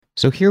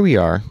So here we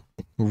are,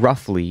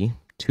 roughly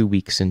 2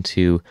 weeks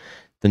into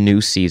the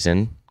new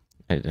season.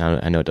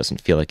 I know it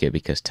doesn't feel like it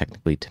because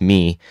technically to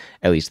me,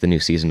 at least the new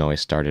season always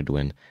started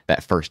when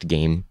that first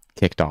game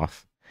kicked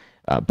off.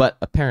 But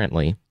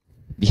apparently,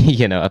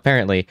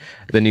 apparently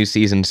the new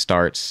season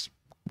starts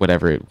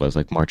whatever it was,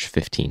 like March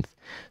 15th.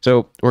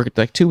 So we're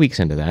like 2 weeks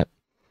into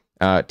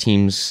that.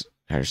 Teams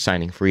are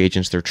signing free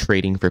agents. They're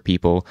trading for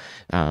people.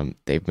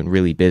 They've been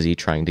really busy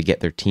trying to get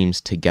their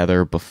teams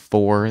together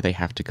before they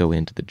have to go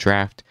into the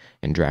draft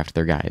and draft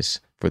their guys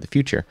for the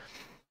future.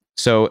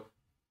 So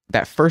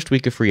that first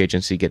week of free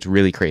agency gets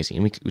really crazy.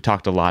 And we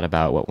talked a lot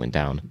about what went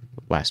down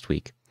last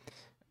week.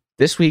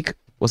 This week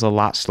was a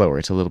lot slower.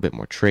 It's a little bit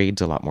more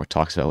trades, a lot more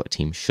talks about what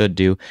teams should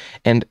do.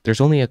 And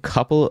there's only a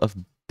couple of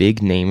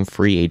big name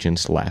free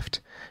agents left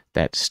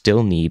that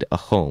still need a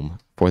home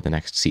for the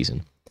next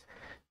season.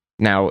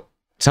 Now,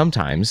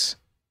 sometimes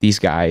these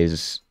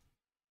guys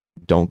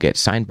don't get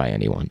signed by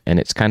anyone. And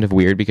it's kind of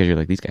weird because you're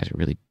like, these guys are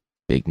really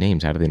big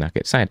names. How do they not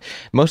get signed?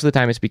 Most of the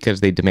time it's because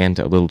they demand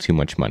a little too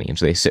much money. And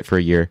so they sit for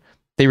a year,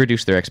 they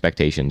reduce their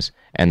expectations,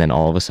 and then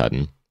all of a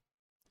sudden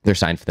they're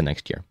signed for the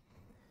next year.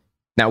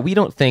 Now, we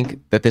don't think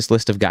that this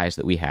list of guys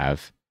that we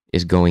have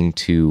is going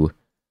to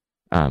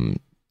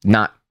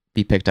not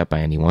be picked up by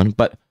anyone,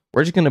 but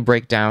we're just going to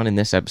break down in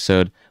this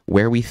episode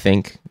where we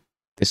think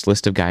this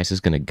list of guys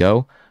is going to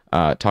go.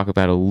 Talk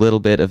about a little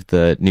bit of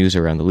the news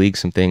around the league,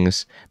 some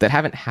things that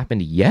haven't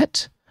happened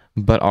yet,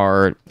 but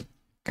are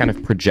kind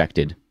of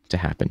projected to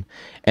happen.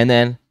 And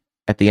then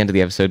at the end of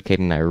the episode, Kaden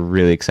and I are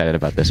really excited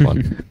about this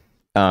one.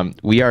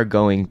 We are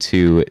going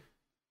to,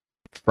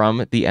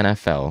 from the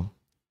NFL,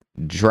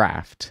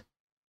 draft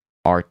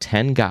our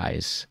 10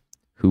 guys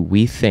who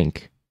we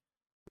think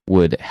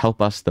would help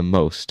us the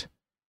most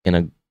in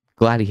a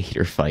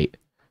gladiator fight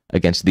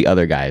against the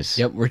other guys.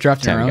 Yep, we're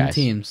drafting our own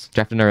teams.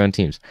 Drafting our own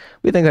teams.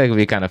 We think that could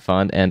be kind of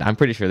fun, and I'm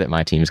pretty sure that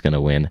my team's going to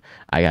win.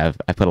 I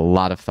put a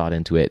lot of thought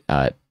into it,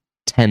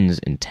 tens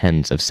and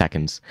tens of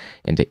seconds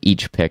into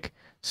each pick.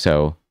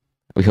 So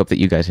we hope that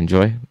you guys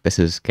enjoy. This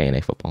is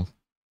K&A Football.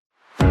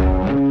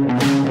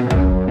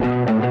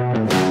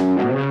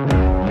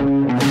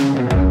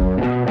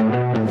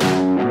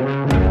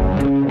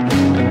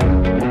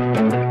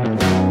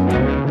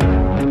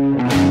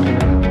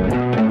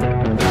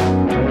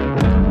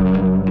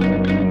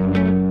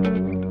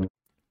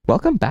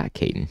 Welcome back,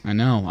 Kaden. I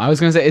know. I was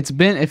going to say,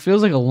 it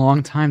feels like a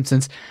long time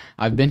since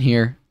I've been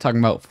here talking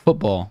about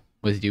football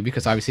with you,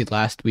 because obviously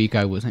last week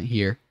I wasn't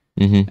here.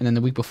 Mm-hmm. And then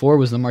the week before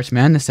was the March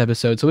Madness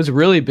episode. So it's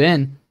really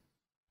been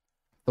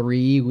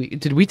 3 weeks.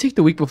 Did we take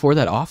the week before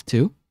that off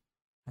too?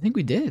 I think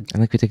we did. I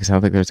think we did. I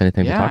don't think there's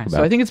anything to talk about.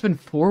 So I think it's been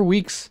 4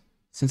 weeks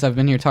since I've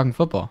been here talking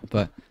football.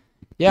 But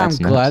yeah, I'm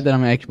glad that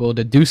I'm able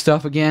to do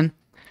stuff again.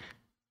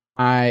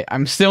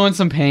 I'm still in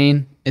some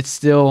pain. I'm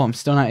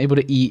still not able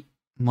to eat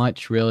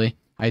much, really.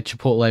 I had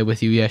Chipotle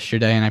with you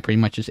yesterday, and I pretty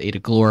much just ate a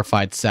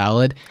glorified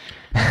salad.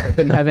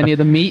 Couldn't have any of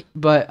the meat,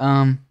 but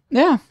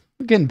yeah,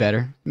 we're getting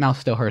better. Mouth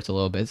still hurts a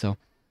little bit, so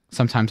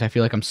sometimes I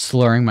feel like I'm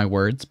slurring my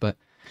words, but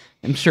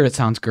I'm sure it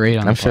sounds great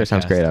on the podcast. I'm sure it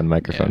sounds great on the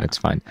microphone. Yeah, it's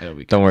fine.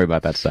 Don't worry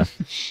about that stuff.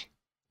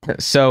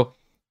 So,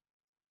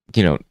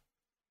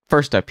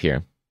 first up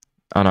here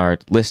on our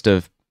list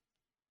of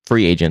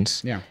free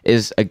agents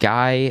is a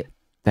guy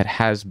that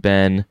has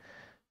been,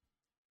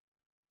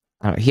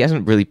 he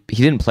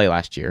didn't play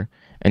last year,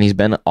 and he's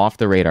been off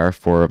the radar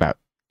for about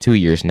 2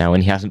 years now,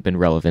 and he hasn't been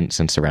relevant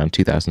since around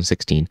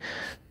 2016.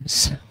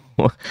 So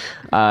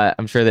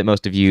I'm sure that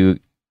most of you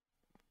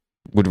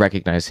would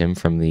recognize him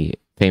from the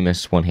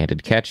famous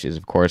one-handed catch is,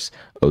 of course,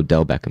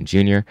 Odell Beckham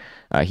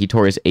Jr. He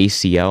tore his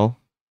ACL.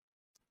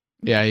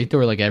 Yeah, he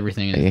tore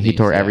everything in his knees. He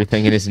tore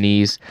everything in his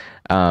knees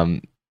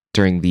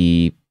during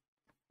the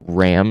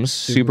Rams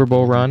Super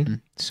Bowl run. Mm-hmm.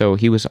 So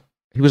he was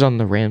on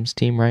the Rams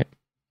team, right?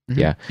 Mm-hmm.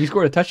 Yeah. He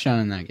scored a touchdown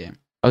in that game.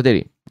 Oh, did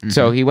he? Mm-hmm.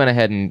 So he went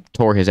ahead and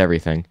tore his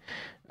everything.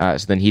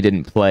 So then he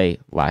didn't play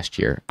last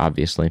year,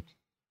 obviously.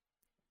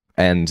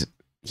 And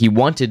he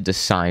wanted to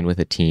sign with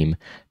a team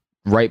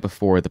right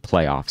before the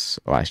playoffs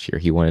last year.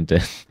 He wanted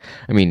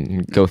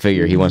to, go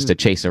figure, he wants to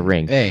chase a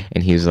ring. Hey.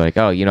 And he's like,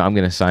 I'm going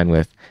to sign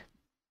with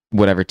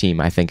whatever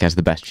team I think has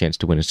the best chance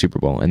to win a Super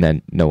Bowl. And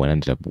then no one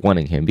ended up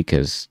wanting him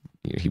because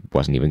he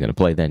wasn't even going to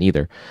play then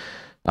either.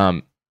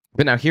 But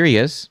now here he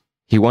is.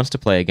 He wants to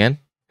play again.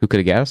 Who could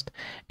have guessed?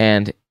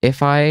 And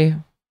if I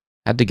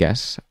had to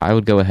guess, I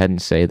would go ahead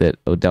and say that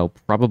Odell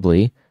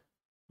probably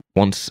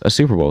wants a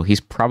Super Bowl. He's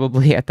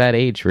probably at that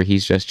age where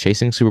he's just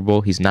chasing Super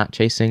Bowl. He's not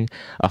chasing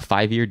a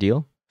 5-year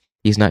deal.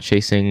 He's not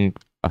chasing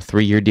a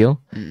 3-year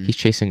deal. Mm-hmm. He's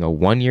chasing a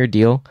 1-year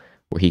deal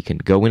where he can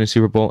go win a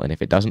Super Bowl, and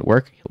if it doesn't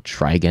work, he'll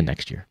try again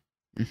next year.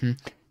 Mm-hmm.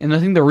 And I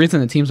think the reason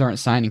the teams aren't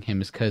signing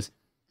him is because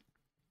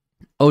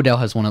Odell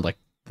has one of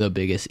the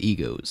biggest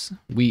egos.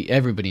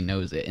 Everybody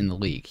knows it in the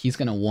league. He's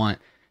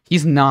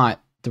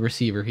not the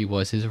receiver he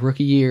was his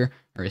rookie year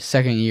or his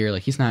second year.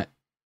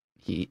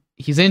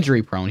 He's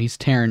injury prone. He's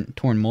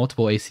torn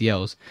multiple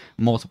ACLs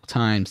multiple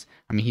times.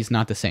 He's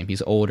not the same.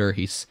 He's older.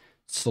 He's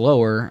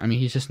slower.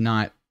 He's just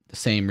not the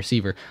same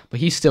receiver. But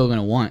he's still going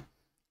to want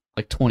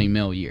like 20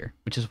 mil a year,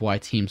 which is why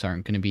teams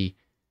aren't going to be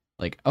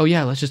like, oh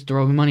yeah, let's just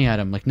throw money at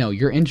him. Like, no,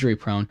 you're injury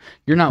prone.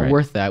 You're not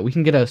worth that. We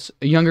can get a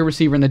younger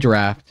receiver in the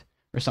draft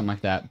or something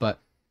like that. But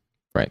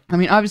I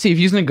mean, obviously, if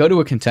he's going to go to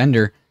a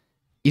contender,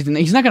 he's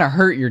not going to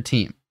hurt your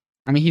team.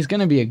 I mean, he's going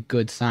to be a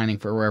good signing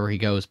for wherever he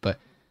goes. But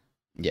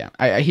yeah,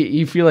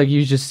 you feel like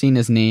you've just seen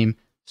his name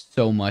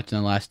so much in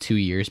the last 2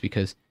 years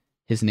because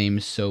his name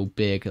is so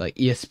big. Like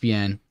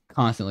ESPN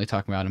constantly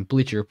talking about him,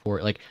 Bleacher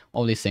Report, like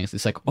all these things.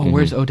 It's like, oh,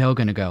 where's Odell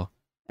going to go?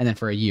 And then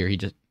for a year, he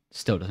just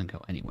still doesn't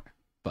go anywhere.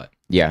 But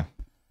yeah.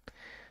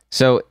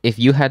 So if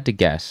you had to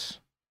guess,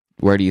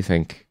 where do you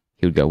think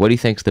he would go? What do you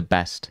think is the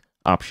best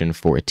option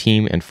for a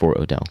team and for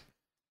Odell?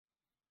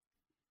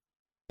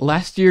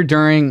 Last year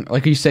during,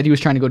 like you said, he was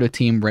trying to go to a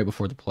team right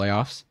before the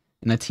playoffs.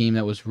 And the team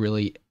that was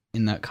really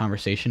in that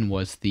conversation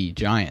was the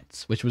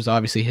Giants, which was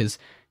obviously his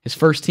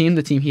first team,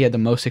 the team he had the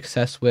most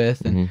success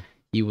with. And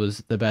he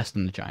was the best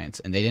in the Giants.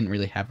 And they didn't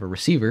really have a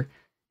receiver.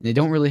 And they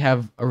don't really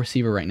have a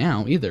receiver right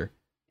now either.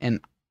 And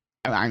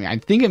I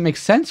think it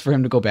makes sense for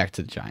him to go back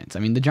to the Giants. I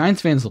mean, the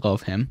Giants fans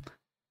love him.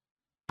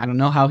 I don't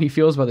know how he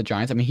feels about the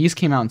Giants. I mean, he's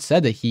came out and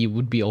said that he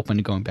would be open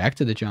to going back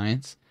to the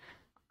Giants.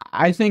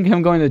 I think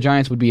him going to the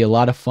Giants would be a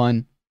lot of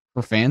fun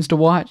for fans to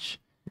watch.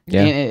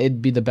 Yeah. And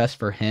it'd be the best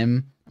for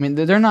him. I mean,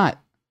 they're not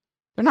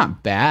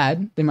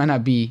bad. They might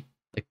not be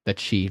like the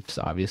Chiefs,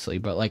 obviously,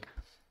 but like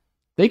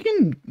they'll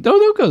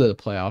go to the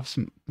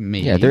playoffs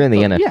maybe. Yeah, they're in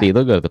the NFC. Yeah.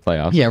 They'll go to the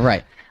playoffs. Yeah,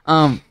 right.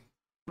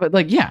 But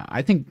like, yeah,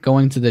 I think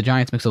going to the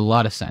Giants makes a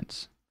lot of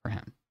sense for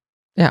him.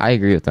 Yeah, I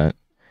agree with that.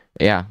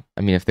 Yeah,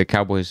 I mean, if the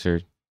Cowboys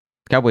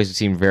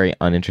seem very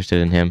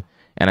uninterested in him,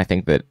 and I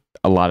think that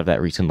a lot of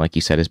that reason, like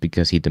you said, is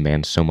because he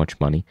demands so much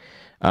money.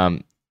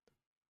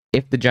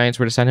 If the Giants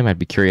were to sign him, I'd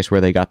be curious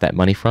where they got that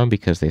money from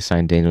because they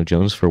signed Daniel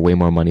Jones for way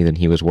more money than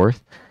he was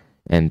worth,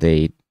 and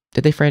did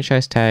they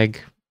franchise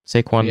tag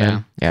Saquon?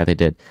 Yeah, yeah, they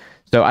did.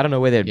 So I don't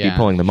know where they'd be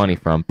pulling the money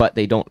from, but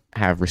they don't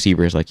have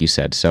receivers like you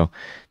said, so.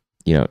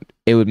 You know,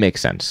 it would make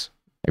sense.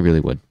 It really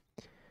would.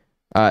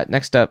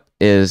 Next up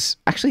is...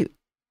 Actually,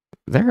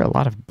 there are a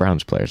lot of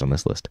Browns players on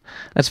this list.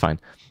 That's fine.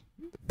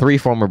 3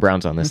 former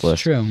Browns on this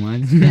list. True.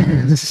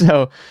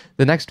 So,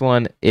 the next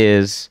one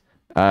is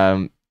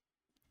kind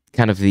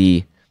of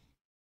the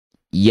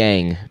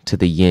yang to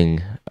the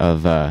yin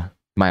of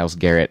Myles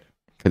Garrett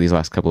for these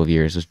last couple of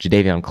years. It was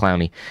Jadeveon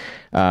Clowney.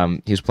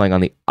 He was playing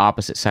on the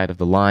opposite side of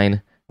the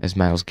line as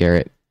Myles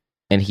Garrett.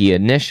 And he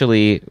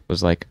initially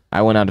was like,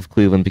 I went out of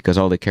Cleveland because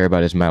all they care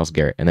about is Myles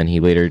Garrett. And then he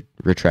later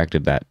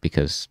retracted that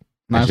because...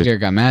 Myles Garrett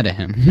got mad at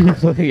him.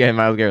 Yeah,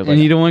 Myles Garrett was like...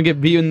 And you don't want to get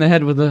beat in the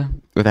head with a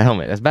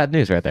helmet. That's bad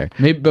news right there.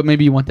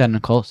 Maybe you want that in a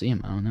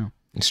Coliseum. I don't know.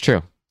 It's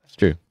true. It's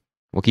true.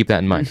 We'll keep that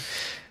in mind.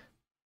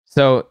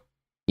 So,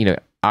 you know,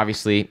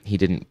 obviously he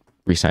didn't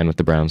re-sign with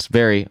the Browns.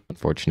 Very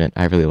unfortunate.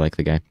 I really like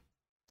the guy.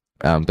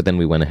 But then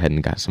we went ahead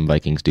and got some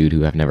Vikings dude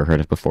who I've never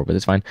heard of before, but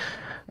it's fine.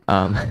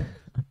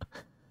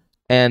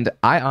 And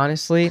I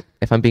honestly,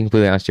 if I'm being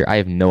completely honest here, I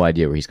have no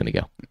idea where he's going to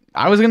go.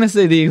 I was going to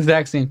say the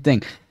exact same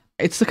thing.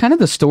 It's the kind of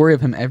the story of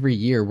him every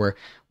year where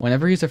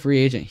whenever he's a free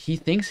agent, he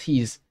thinks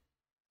he's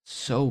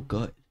so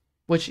good,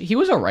 which he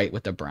was all right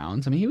with the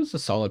Browns. I mean, he was a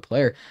solid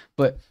player,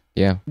 but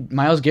yeah,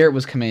 Myles Garrett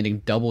was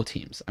commanding double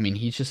teams. I mean,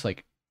 he's just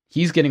like,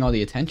 he's getting all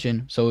the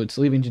attention. So it's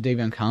leaving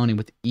Jadeveon Clowney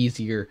with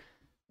easier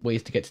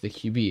ways to get to the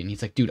QB. And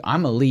he's like, dude,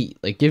 I'm elite.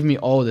 Like, give me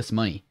all this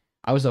money.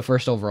 I was the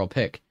first overall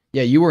pick.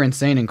 Yeah, you were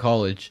insane in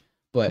college.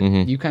 But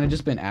you kind of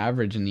just been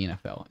average in the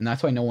NFL. And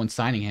that's why no one's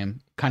signing him.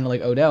 Kind of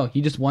like Odell.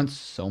 He just wants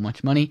so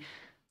much money.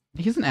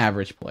 He's an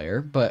average player,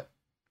 but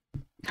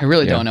I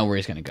really don't know where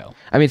he's going to go.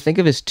 I mean, think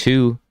of his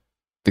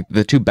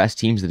the 2 best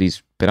teams that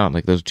he's been on,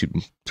 like those two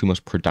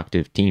most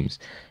productive teams.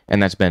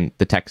 And that's been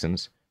the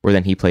Texans, where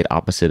then he played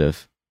opposite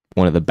of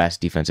one of the best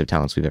defensive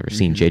talents we've ever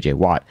seen, J.J.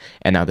 Watt.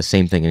 And now the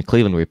same thing in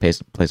Cleveland, where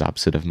he plays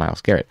opposite of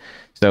Myles Garrett.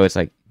 So it's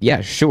like,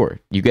 yeah,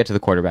 sure. You get to the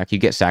quarterback, you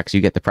get sacks,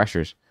 you get the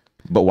pressures.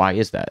 But why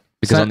is that?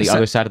 Because on the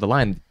other side of the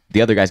line,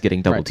 the other guy's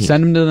getting double teamed.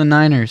 Send him to the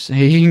Niners.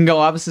 He can go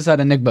opposite side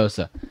of Nick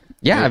Bosa.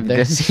 Yeah,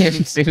 this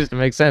seems to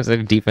make sense.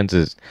 Their defense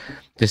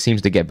just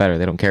seems to get better.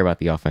 They don't care about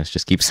the offense.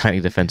 Just keep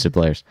signing defensive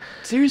players.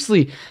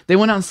 Seriously, they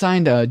went out and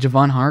signed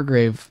Javon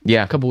Hargrave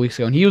a couple weeks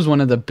ago, and he was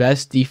one of the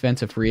best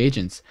defensive free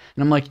agents.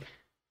 And I'm like,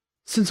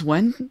 since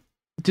when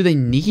do they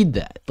need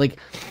that? Like,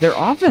 their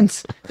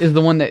offense is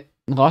the one that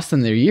lost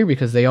them their year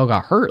because they all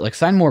got hurt. Like,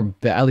 sign more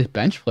at least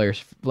bench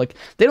players. Like,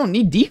 they don't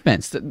need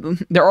defense.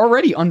 They're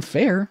already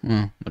unfair.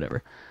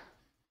 Whatever.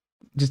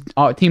 Just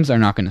teams are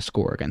not going to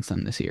score against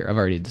them this year. I've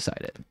already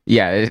decided.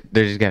 Yeah,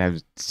 they're just going to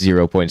have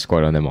 0 points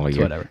scored on them all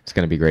year. Whatever. It's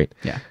going to be great.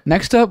 Yeah.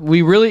 Next up,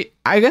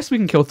 I guess we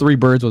can kill 3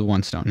 birds with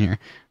 1 stone here.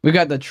 We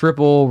got the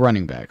triple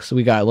running backs. So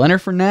we got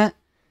Leonard Fournette,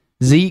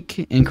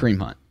 Zeke, and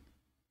Kareem Hunt.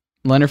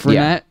 Leonard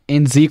Fournette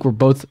and Zeke were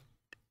both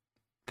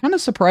kind of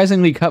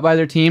surprisingly cut by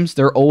their teams.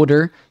 They're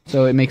older,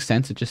 so it makes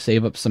sense to just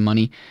save up some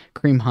money.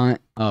 Kareem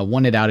Hunt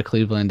wanted out of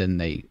Cleveland, and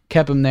they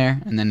kept him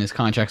there, and then his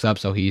contract's up,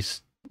 so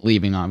he's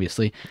leaving,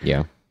 obviously.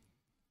 Yeah.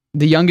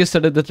 The youngest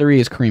out of the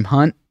 3 is Kareem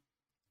Hunt,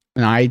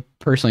 and I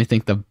personally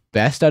think the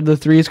best out of the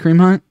 3 is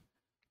Kareem Hunt.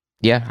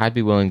 Yeah, I'd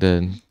be willing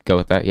to go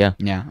with that. Yeah.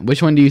 Yeah.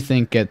 Which one do you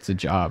think gets a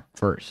job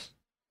first?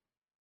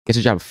 Gets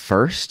a job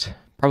first?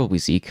 Probably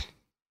Zeke.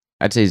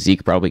 I'd say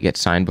Zeke probably gets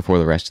signed before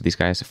the rest of these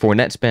guys.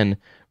 Fournette's been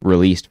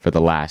released for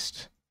the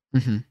last,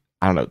 I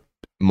don't know,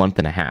 month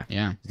and a half.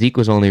 Yeah. Zeke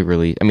was only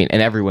released. I mean,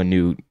 and everyone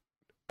knew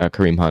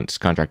Kareem Hunt's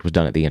contract was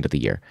done at the end of the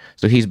year.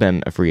 So he's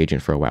been a free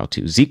agent for a while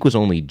too. Zeke was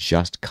only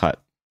just cut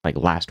like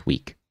last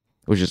week,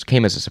 which just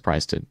came as a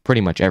surprise to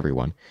pretty much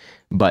everyone.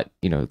 But,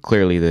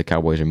 clearly the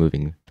Cowboys are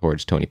moving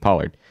towards Tony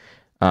Pollard.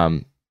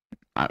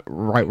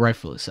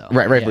 Rightfully so.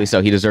 Rightfully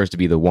so. He deserves to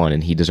be the one,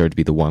 and he deserved to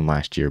be the one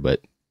last year,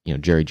 but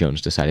Jerry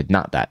Jones decided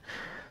not that.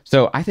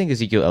 So I think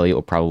Ezekiel Elliott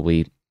will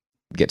probably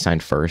get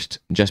signed first,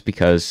 just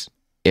because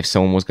if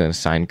someone was going to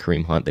sign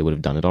Kareem Hunt, they would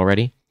have done it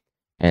already.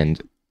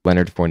 And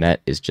Leonard Fournette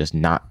is just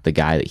not the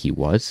guy that he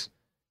was.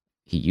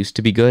 He used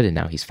to be good, and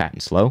now he's fat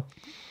and slow.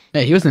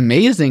 Yeah, he was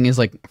amazing his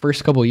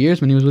first couple of years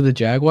when he was with the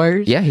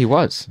Jaguars. Yeah, he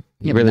was.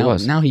 He really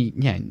was. Now like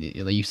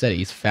you said,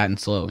 he's fat and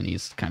slow, and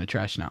he's kind of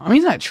trash now. I mean,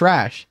 he's not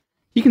trash.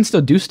 He can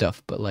still do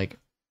stuff, but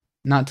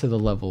not to the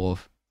level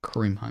of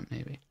Kareem Hunt,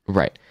 maybe.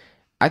 Right.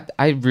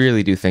 I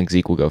really do think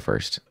Zeke will go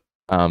first.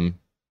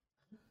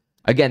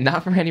 Again,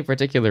 not for any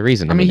particular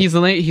reason. I mean,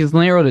 he's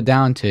narrowed it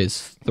down to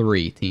his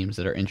 3 teams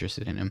that are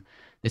interested in him.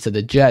 They said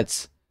the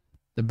Jets,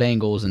 the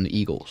Bengals, and the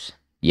Eagles.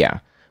 Yeah,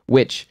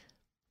 which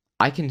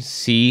I can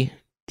see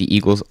the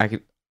Eagles.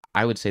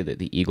 I would say that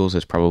the Eagles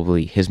is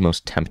probably his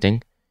most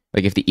tempting.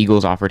 Like if the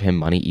Eagles offered him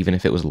money, even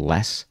if it was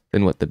less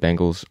than what the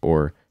Bengals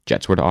or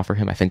Jets were to offer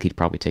him, I think he'd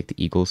probably take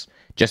the Eagles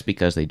just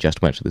because they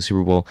just went to the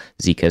Super Bowl.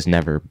 Zeke has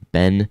never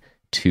been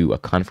to a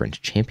conference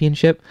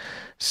championship.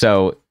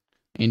 So,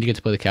 and you get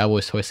to play the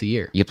Cowboys twice a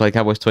year. You play the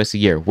Cowboys twice a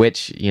year,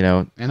 which,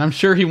 And I'm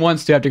sure he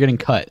wants to after getting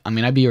cut. I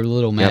mean, I'd be a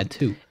little mad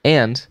too.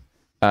 And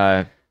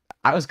I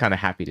was kind of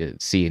happy to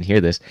see and hear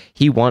this.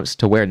 He wants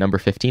to wear number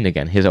 15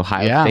 again. His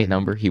Ohio State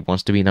number, he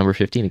wants to be number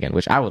 15 again,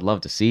 which I would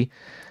love to see.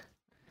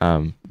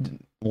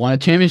 Won a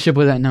championship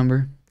with that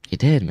number. He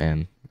did,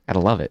 man. Gotta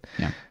love it.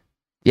 Yeah.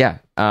 Yeah.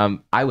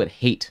 I would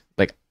hate,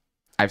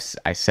 I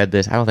said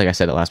this, I don't think I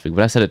said it last week,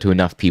 but I said it to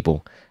enough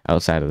people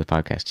outside of the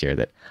podcast here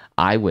that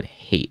I would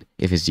hate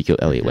if Ezekiel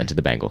Elliott went to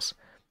the Bengals.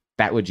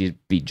 That would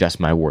be just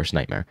my worst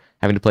nightmare.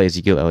 Having to play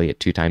Ezekiel Elliott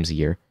 2 times a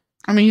year.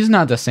 I mean, he's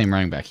not the same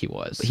running back he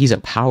was. He's a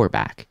power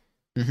back.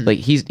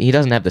 He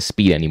doesn't have the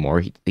speed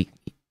anymore.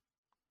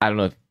 I don't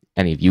know if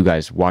any of you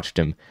guys watched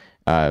him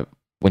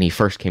when he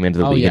first came into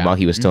the league and while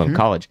he was still in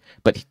college,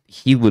 but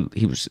he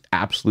was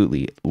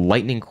absolutely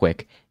lightning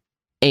quick,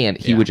 and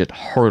he would just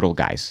hurdle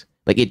guys.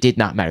 It did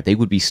not matter. They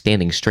would be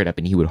standing straight up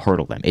and he would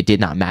hurdle them. It did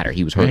not matter.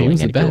 He was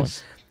hurdling anyone.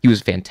 He was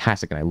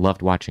fantastic and I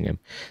loved watching him.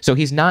 So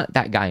he's not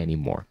that guy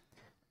anymore.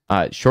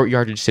 Short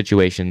yardage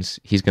situations,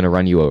 he's going to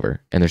run you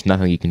over and there's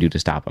nothing you can do to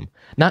stop him.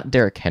 Not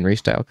Derrick Henry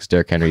style, because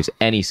Derrick Henry's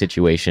any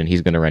situation,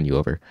 he's going to run you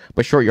over.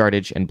 But short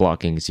yardage and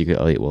blocking, Ezekiel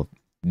Elliott will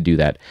do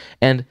that.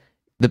 And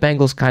the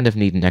Bengals kind of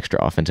need an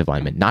extra offensive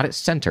lineman. Not at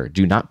center.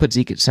 Do not put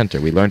Zeke at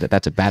center. We learned that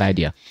that's a bad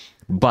idea.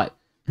 But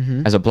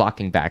as a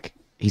blocking back,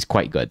 he's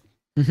quite good.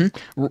 The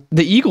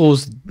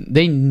Eagles,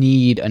 they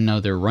need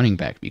another running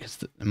back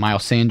because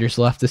Miles Sanders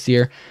left this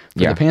year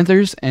for the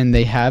Panthers, and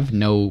they have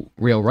no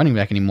real running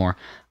back anymore.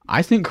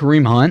 I think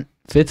Kareem Hunt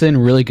fits in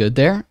really good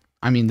there.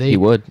 I mean, they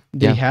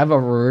have a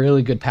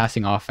really good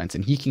passing offense,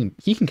 and he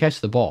can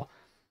catch the ball.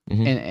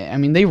 And I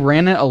mean, they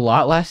ran it a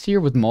lot last year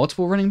with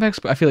multiple running backs,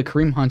 but I feel like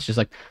Kareem Hunt's just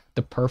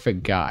the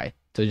perfect guy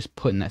to just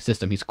put in that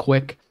system. He's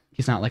quick.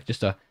 He's not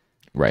just a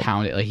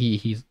pound it.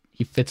 He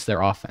fits their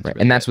offense. Right.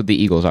 Really and that's what the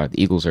Eagles are.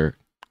 The Eagles are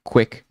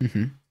quick.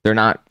 They're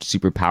not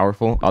super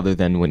powerful, other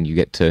than when you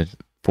get to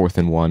 4th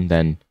and 1,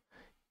 then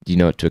you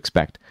know what to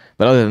expect.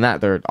 But other than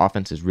that, their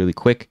offense is really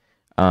quick.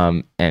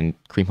 And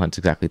Kareem Hunt's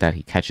exactly that.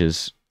 He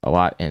catches a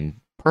lot and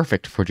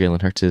perfect for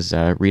Jalen Hurts'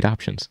 read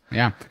options.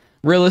 Yeah.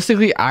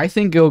 Realistically, I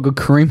think it'll go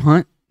Kareem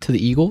Hunt to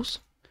the Eagles.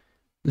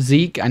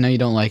 Zeke, I know you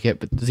don't like it,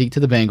 but Zeke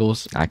to the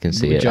Bengals. I can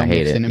see it. I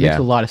hate it. It makes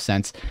a lot of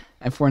sense.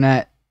 And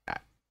Fournette,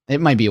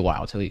 it might be a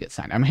while till he gets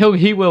signed. I mean,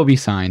 he will be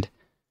signed.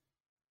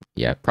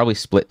 Yeah, probably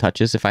split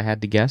touches if I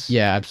had to guess.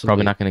 Yeah, absolutely.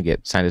 Probably not going to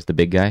get signed as the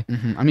big guy.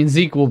 I mean,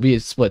 Zeke will be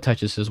split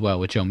touches as well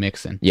with Joe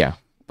Mixon. Yeah.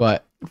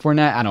 But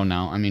Fournette, I don't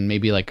know. I mean,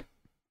 maybe I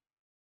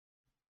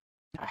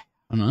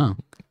don't know.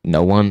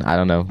 No one? I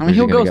don't know. I mean,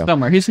 he'll go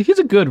somewhere. He's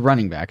a good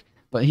running back,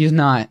 but he's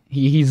not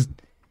he's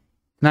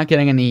not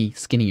getting any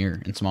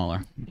skinnier and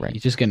smaller. Right.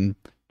 He's just getting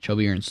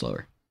chubbier and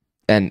slower.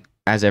 And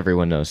as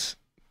everyone knows,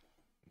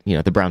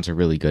 the Browns are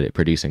really good at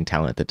producing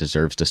talent that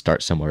deserves to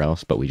start somewhere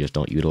else, but we just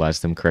don't utilize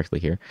them correctly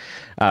here.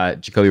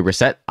 Jacoby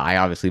Brissett, I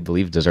obviously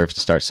believe, deserves to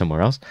start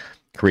somewhere else.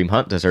 Kareem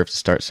Hunt deserves to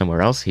start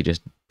somewhere else. He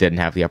just didn't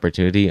have the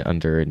opportunity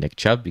under Nick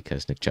Chubb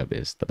because Nick Chubb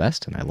is the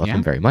best, and I love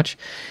him very much.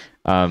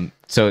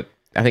 So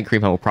I think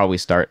Kareem Hunt will probably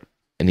start,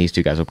 and these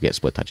 2 guys will get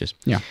split touches.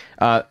 Yeah.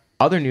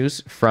 Other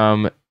news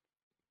from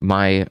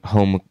my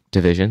home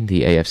division,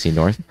 the AFC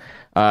North,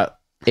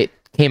 it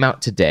came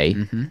out today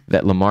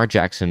that Lamar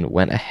Jackson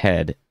went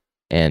ahead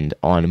and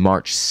on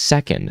March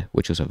 2nd,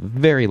 which was a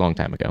very long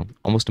time ago,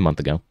 almost a month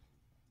ago,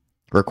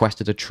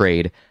 requested a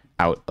trade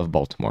out of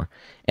Baltimore.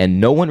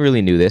 And no one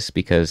really knew this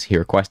because he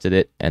requested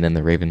it. And then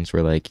the Ravens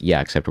were like, yeah,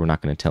 except we're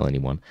not going to tell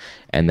anyone.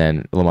 And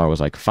then Lamar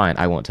was like, fine,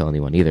 I won't tell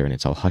anyone either. And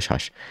it's all hush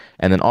hush.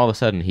 And then all of a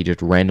sudden he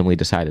just randomly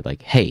decided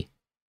like, hey,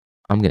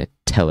 I'm going to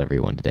tell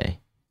everyone today.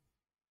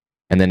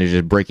 And then it's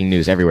just breaking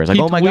news everywhere. It's like,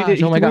 oh my gosh.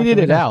 He tweeted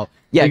it out.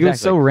 Yeah, like, exactly. It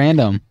was so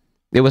random.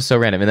 It was so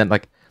random. And then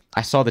like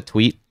I saw the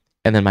tweet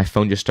and then my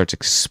phone just starts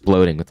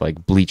exploding with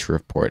like Bleacher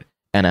Report,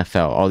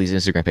 NFL, all these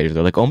Instagram pages.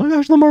 They're like, oh my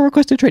gosh, Lamar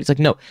requested a trade. It's like,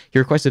 no, he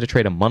requested a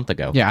trade a month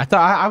ago. Yeah, I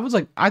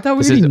thought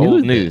we this is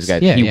old knew news,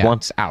 guys. Yeah, he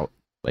wants out.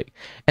 Like,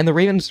 and the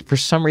Ravens, for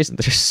some reason,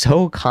 they're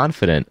so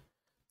confident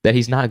that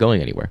he's not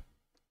going anywhere.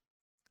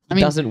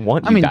 He doesn't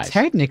want you guys.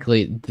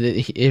 Technically,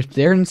 if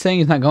they're saying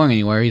he's not going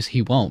anywhere,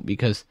 he won't,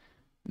 because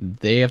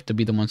they have to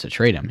be the ones to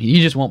trade him.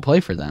 He just won't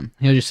play for them.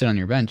 He'll just sit on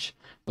your bench.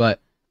 But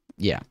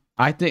yeah,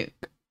 I think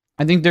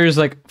there's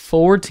like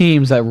 4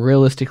 teams that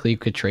realistically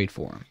could trade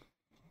for him.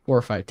 4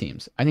 or 5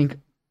 teams. I think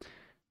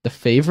the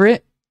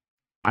favorite,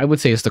 I would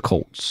say, is the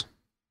Colts.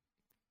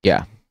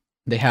 Yeah.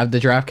 They have the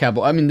draft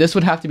capital. I mean, this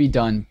would have to be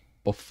done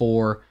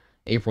before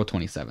April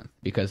 27th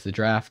because the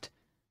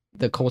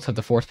Colts have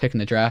the 4th pick in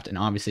the draft, and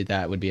obviously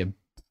that would be a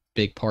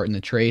big part in the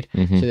trade.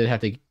 Mm-hmm. So they'd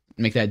have to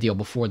make that deal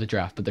before the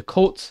draft. But the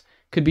Colts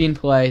could be in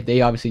play.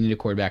 They obviously need a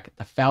quarterback.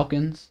 The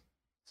Falcons,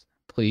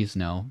 please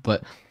no,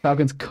 but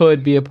Falcons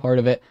could be a part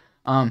of it.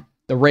 The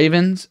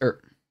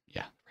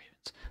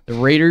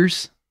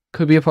Raiders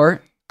could be a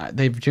part.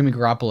 They've Jimmy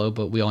Garoppolo,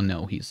 but we all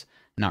know he's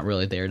not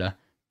really there to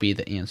be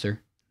the answer.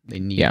 They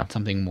need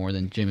something more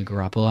than Jimmy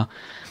Garoppolo.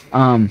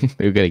 You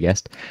could have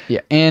guessed.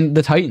 Yeah, and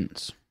the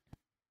Titans.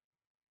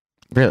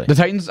 Really? The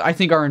Titans, I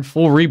think, are in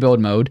full rebuild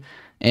mode.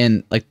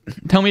 And like,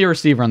 tell me a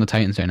receiver on the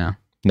Titans right now.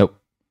 Nope.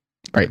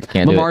 Right.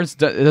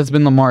 That's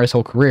been Lamar's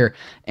whole career,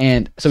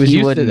 and so he's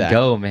used to that. He wouldn't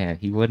go, man.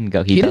 He wouldn't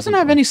go. He doesn't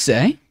have any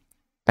say.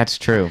 That's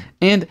true.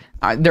 And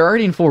they're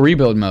already in full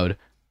rebuild mode.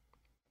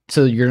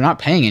 So you're not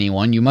paying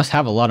anyone. You must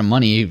have a lot of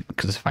money,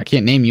 because if I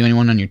can't name you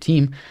anyone on your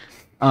team,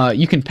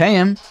 you can pay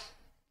him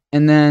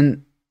and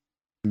then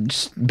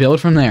just build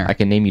from there. I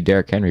can name you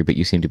Derrick Henry, but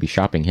you seem to be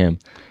shopping him.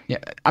 Yeah,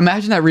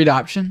 imagine that read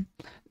option.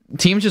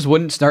 Teams just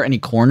wouldn't start any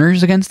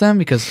corners against them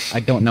because I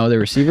don't know their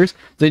receivers.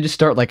 They just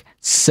start like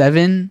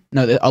 11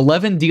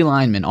 D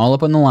linemen all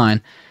up on the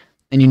line,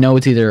 and you know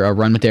it's either a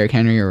run with Derrick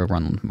Henry or a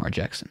run with Lamar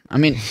Jackson. I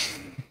mean,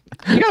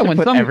 you gotta win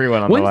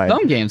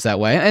some games that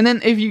way. And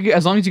then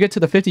as long as you get to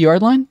the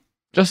 50-yard line,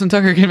 Justin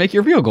Tucker can make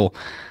your field goal.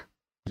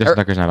 Justin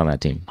Tucker's not on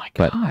that team. My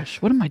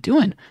gosh, what am I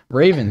doing?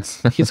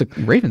 Ravens. He's a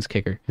Ravens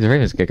kicker. He's a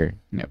Ravens kicker.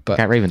 Yeah, but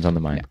got Ravens on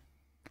the mind. Yeah.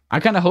 I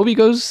kind of hope he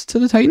goes to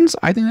the Titans.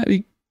 I think that'd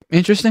be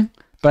interesting.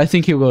 But I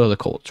think he'll go to the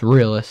Colts,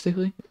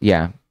 realistically.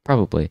 Yeah,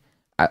 probably.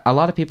 A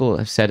lot of people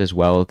have said as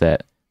well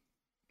that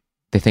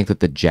they think that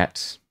the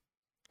Jets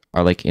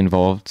are like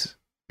involved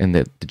and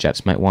that the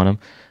Jets might want him.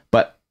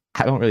 But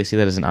I don't really see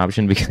that as an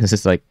option because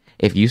it's like,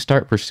 if you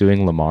start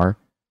pursuing Lamar,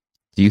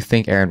 do you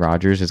think Aaron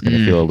Rodgers is going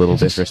to feel a little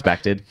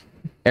disrespected?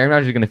 Aaron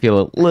Rodgers is going to feel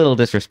a little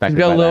disrespected. He's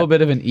got a little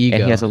bit of an ego.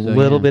 And he has a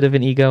little bit of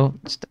an ego,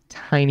 just a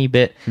tiny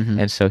bit. Mm-hmm.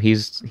 And so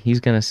he's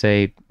going to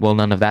say, well,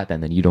 none of that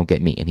then you don't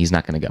get me. And he's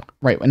not going to go.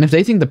 Right. And if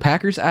they think the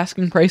Packers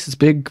asking price is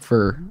big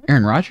for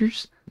Aaron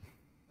Rodgers,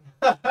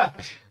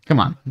 come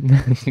on.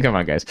 Come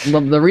on, guys.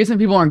 The reason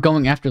people aren't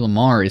going after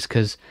Lamar is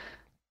because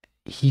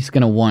he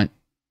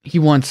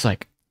wants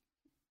like,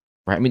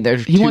 right. I mean,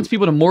 he wants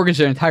people to mortgage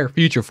their entire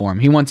future for him.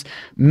 He wants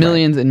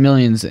millions and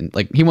millions, and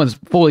like he wants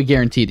fully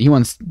guaranteed. He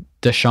wants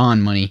Deshaun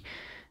money,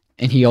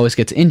 and he always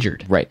gets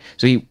injured. Right.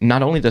 So he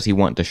not only does he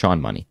want Deshaun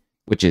money,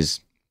 which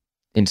is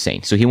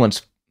insane. So he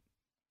wants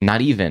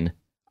not even,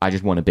 I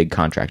just want a big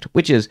contract,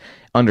 which is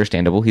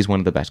understandable. He's one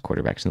of the best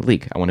quarterbacks in the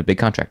league. I want a big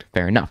contract.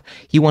 Fair enough.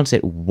 He wants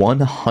it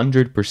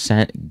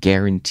 100%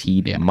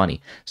 guaranteed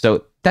money.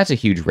 So that's a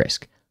huge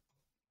risk.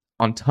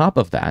 On top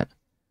of that,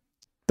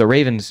 the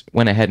Ravens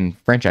went ahead and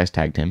franchise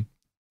tagged him,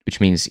 which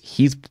means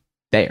he's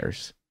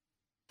theirs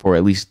for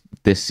at least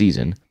this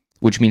season,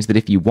 which means that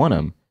if you want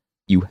him,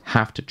 you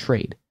have to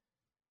trade.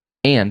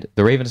 And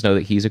the Ravens know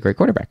that he's a great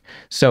quarterback.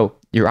 So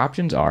your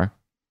options are,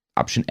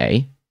 option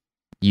A,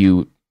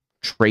 you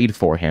trade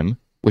for him,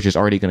 which is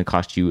already going to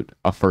cost you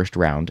a first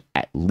round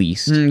at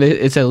least.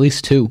 It's at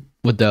least 2.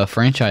 With the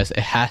franchise, it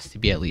has to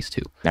be at least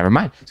 2. Never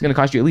mind. It's going to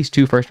cost you at least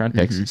 2 first round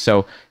picks. Mm-hmm.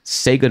 So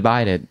say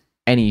goodbye to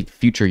any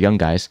future young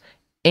guys.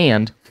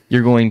 And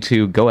you're going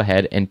to go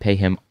ahead and pay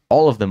him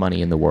all of the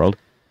money in the world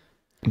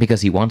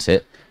because he wants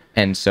it.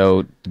 And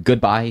so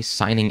goodbye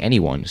signing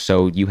anyone.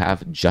 So you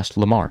have just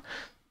Lamar.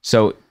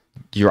 So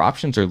your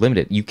options are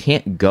limited. You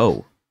can't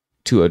go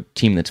to a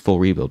team that's full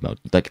rebuild mode.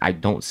 Like, I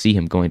don't see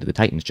him going to the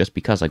Titans just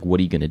because, like, what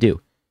are you going to do?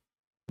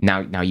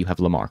 Now you have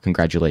Lamar.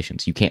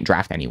 Congratulations. You can't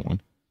draft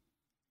anyone.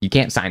 You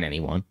can't sign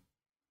anyone.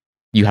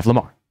 You have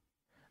Lamar.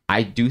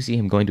 I do see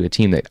him going to a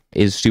team that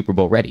is Super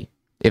Bowl ready.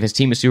 If his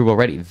team is Super Bowl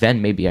ready,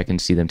 then maybe I can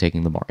see them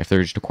taking Lamar if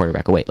they're just a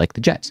quarterback away, like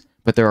the Jets.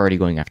 But they're already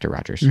going after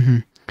Rodgers. Mm-hmm.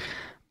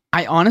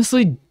 I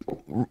honestly,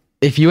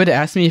 if you had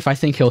asked me if I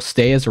think he'll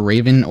stay as a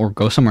Raven or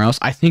go somewhere else,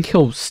 I think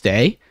he'll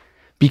stay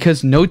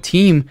because no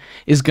team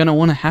is going to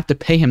want to have to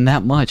pay him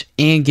that much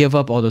and give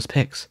up all those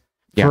picks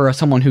for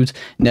someone who's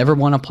never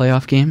won a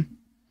playoff game,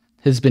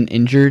 has been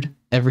injured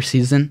every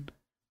season.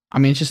 I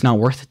mean, it's just not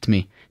worth it to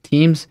me.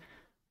 Teams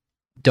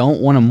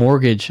don't want to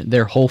mortgage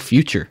their whole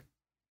future.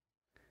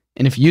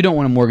 And if you don't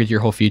want to mortgage your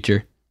whole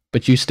future,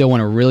 but you still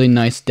want a really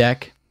nice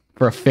deck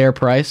for a fair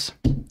price,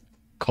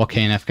 call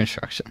K&F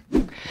Construction.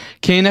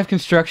 K&F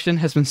Construction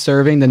has been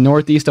serving the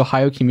Northeast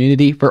Ohio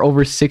community for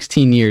over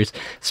 16 years,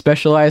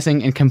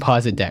 specializing in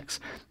composite decks.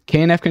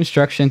 K&F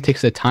Construction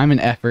takes the time and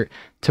effort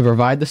to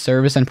provide the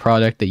service and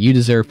product that you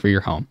deserve for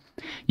your home.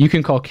 You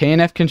can call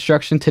K&F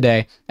Construction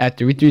today at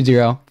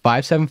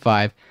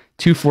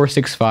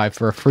 330-575-2465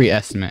 for a free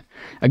estimate.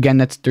 Again,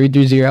 that's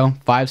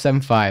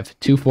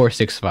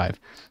 330-575-2465.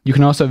 You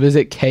can also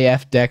visit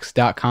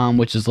kfdex.com,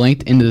 which is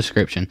linked in the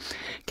description.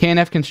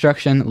 K&F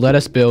Construction, let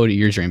us build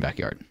your dream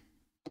backyard.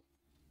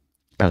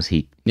 That was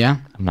heat. Yeah?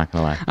 I'm not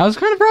going to lie. I was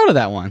kind of proud of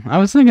that one. I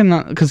was thinking,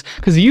 because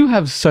you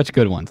have such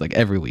good ones, like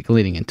every week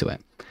leading into it.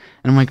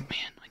 And I'm like,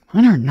 man, like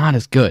mine are not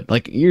as good.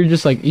 Like, I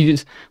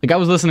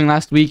was listening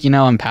last week,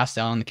 I'm passed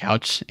out on the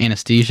couch,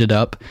 anesthesiaed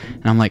up,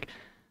 and I'm like,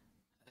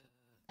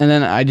 and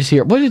then I just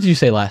hear, what did you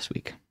say last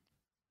week?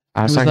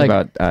 I was talking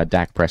about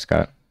Dak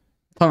Prescott.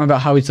 Talking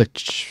about how he's like,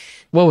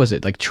 what was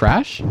it? Like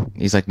trash?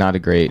 He's like not a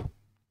great.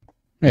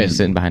 He's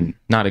sitting behind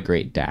not a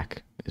great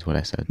Dak is what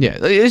I said. Yeah,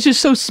 it's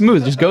just so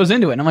smooth. It just goes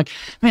into it. And I'm like,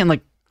 man,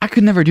 like I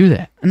could never do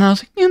that. And I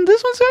was like, man,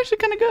 this one's actually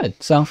kind of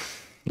good. So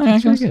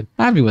it's pretty good.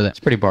 Happy with it. It's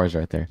pretty bars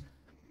right there.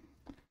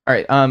 All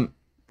right.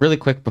 Really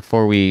quick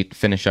before we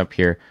finish up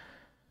here,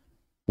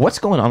 what's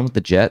going on with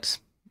the Jets?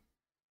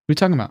 What are you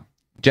talking about?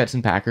 Jets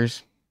and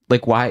Packers.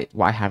 Like, why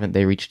haven't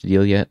they reached a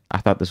deal yet? I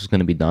thought this was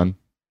going to be done.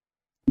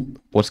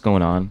 What's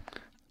going on?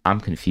 I'm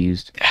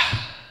confused.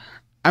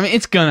 I mean,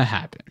 it's gonna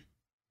happen.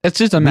 It's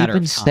just a matter of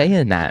time. We've been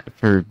saying that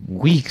for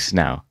weeks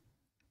now.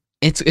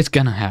 It's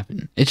gonna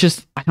happen. It's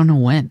just I don't know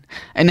when,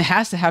 and it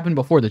has to happen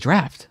before the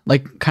draft.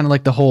 Like kind of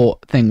like the whole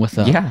thing with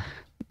the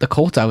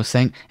Colts. I was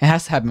saying it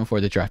has to happen before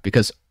the draft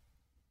because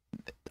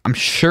I'm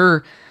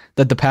sure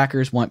that the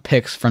Packers want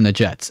picks from the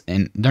Jets,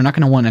 and they're not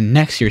going to want a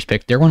next year's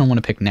pick. They're going to want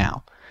a pick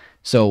now.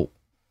 So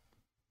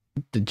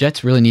the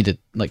Jets really need to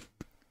like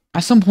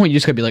at some point you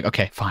just gotta be like,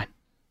 okay, fine.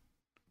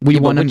 We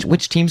want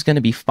which team's going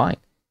to be fine?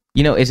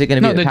 Is it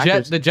going to be the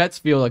Packers? The Jets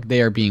feel like they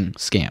are being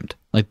scammed.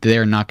 Like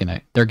they're not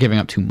gonna. They're giving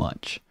up too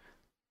much.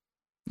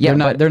 Yeah,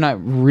 they're not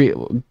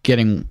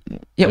getting.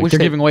 Yeah, they're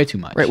giving away too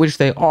much. Right, which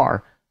they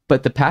are.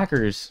 But the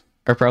Packers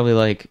are probably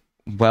like,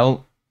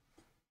 well,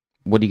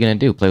 what are you going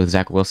to do? Play with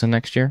Zach Wilson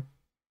next year?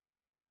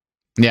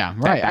 Yeah,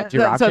 right. That's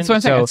what I'm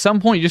saying. So, at some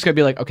point, you just got to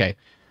be like, okay,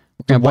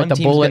 we're going to bite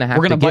the bullet. We're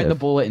going to bite the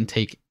bullet and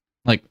take.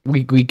 Like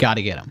we got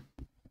to get him.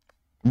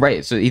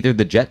 Right. So either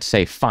the Jets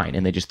say fine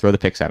and they just throw the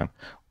picks at him,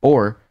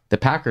 or the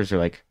Packers are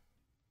like,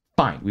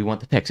 fine, we want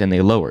the picks, and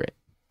they lower it.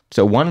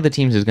 So one of the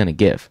teams is going to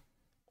give,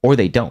 or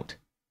they don't.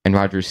 And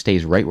Rodgers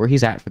stays right where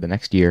he's at for the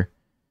next year.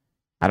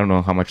 I don't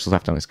know how much is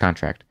left on his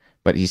contract,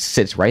 but he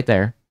sits right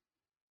there,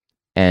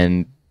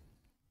 and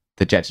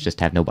the Jets just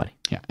have nobody.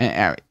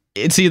 Yeah,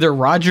 it's either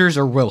Rodgers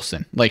or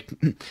Wilson. Like,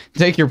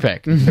 take your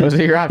pick. Those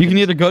are your options. You can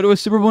either go to a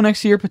Super Bowl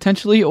next year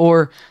potentially,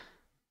 or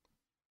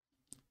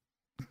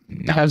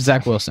have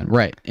Zach Wilson,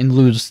 right, and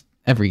lose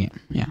every game.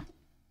 Yeah,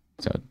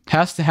 so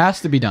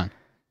has to be done.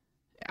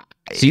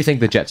 So you think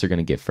the Jets are going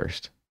to give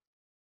first?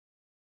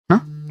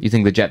 Huh? You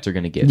think the Jets are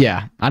going to give?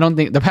 Yeah, I don't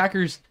think the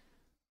Packers.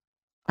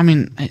 I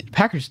mean,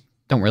 Packers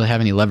don't really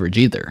have any leverage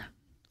either.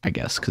 I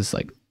guess because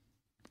like,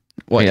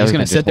 what he's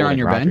going to sit there on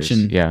your bench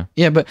and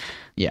but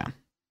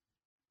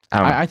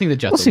I think the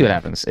Jets. We'll see what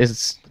happens.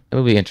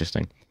 It'll be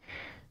interesting.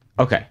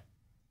 Okay.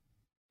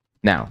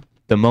 Now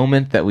the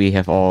moment that we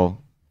have all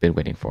been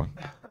waiting for.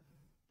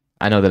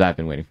 I know that I've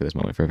been waiting for this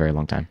moment for a very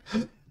long time.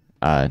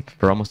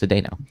 For almost a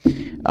day now.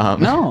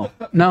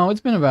 No,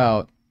 it's been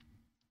about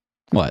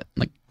what,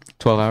 like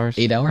 12 hours?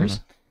 8 hours?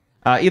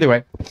 Either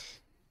way,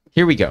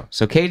 here we go.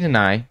 So Caden and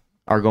I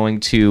are going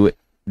to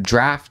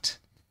draft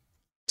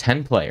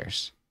 10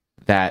 players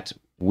that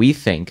we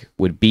think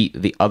would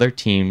beat the other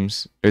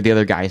teams or the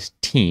other guy's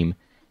team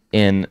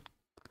in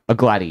a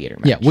gladiator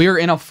match. Yeah, we are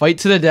in a fight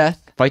to the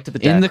death. Fight to the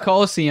death. In the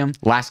Coliseum.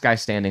 Last guy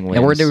standing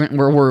wins. And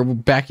we're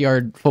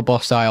backyard football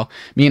style.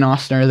 Me and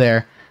Austin are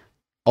there.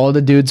 All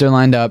the dudes are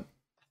lined up.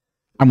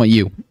 I want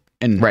you.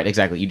 And right,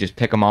 exactly. You just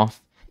pick them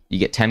off. You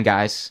get 10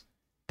 guys.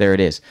 There it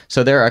is.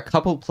 So there are a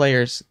couple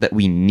players that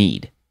we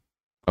need.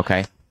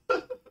 Okay?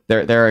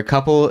 There are a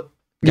couple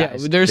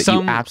guys there's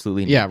some you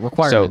absolutely need. Yeah,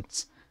 requirements.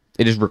 So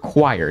it is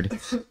required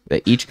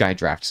that each guy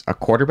drafts a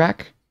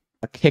quarterback,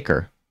 a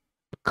kicker,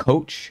 a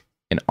coach,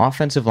 an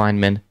offensive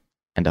lineman,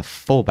 and a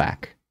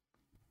fullback.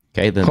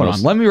 Okay, hold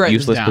on. Let me write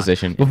useless this down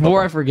position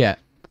before I forget,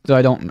 so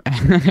I don't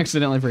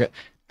accidentally forget.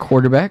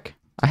 Quarterback.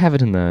 I have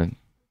it in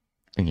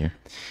here.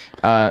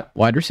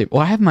 Wide receiver.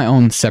 Well, I have my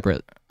own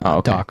separate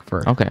doc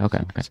for. Okay.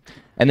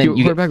 And then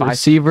you get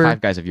receiver,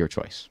 5 guys of your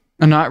choice.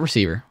 Not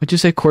receiver. What'd you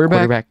say?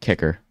 Quarterback,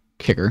 kicker,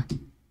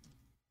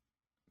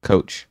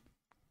 coach,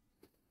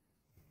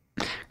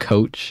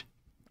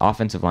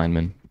 offensive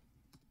lineman,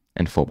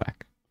 and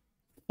fullback.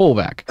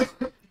 Fullback.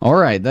 All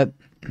right.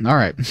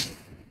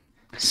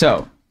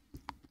 So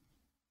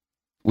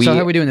how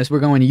are we doing this? We're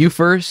going you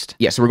first?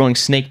 Yeah, so we're going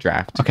snake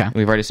draft. Okay.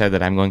 We've already said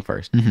that I'm going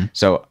first. Mm-hmm.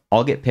 So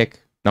I'll get pick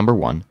number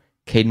 1.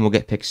 Caden will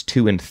get picks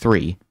 2 and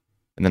 3.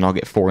 And then I'll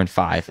get 4 and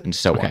 5 and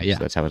so on. Yeah. So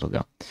that's how it'll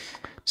go.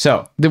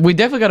 So we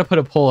definitely got to put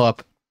a poll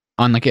up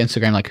on like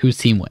Instagram, like whose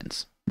team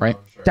wins, right?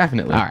 Oh, sure.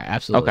 Definitely. All right,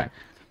 absolutely. Okay.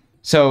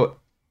 So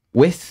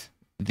with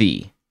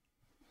the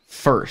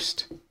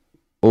first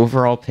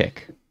overall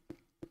pick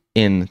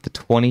in the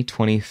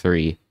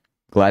 2023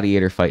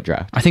 Gladiator Fight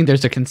Draft, I think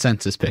there's a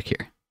consensus pick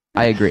here.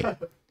 I agree.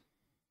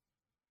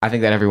 I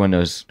think that everyone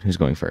knows who's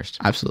going first.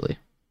 Absolutely.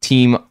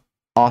 Team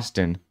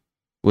Austin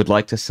would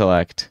like to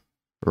select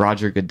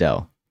Roger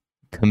Goodell,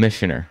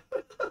 commissioner.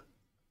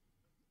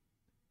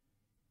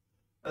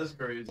 That's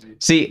crazy.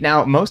 See,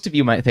 now most of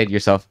you might say to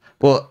yourself,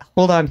 well,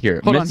 hold on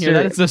here. Hold on here.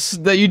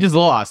 That you just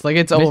lost. Like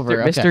it's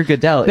over. Okay. Mr.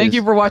 Goodell Thank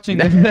you for watching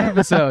this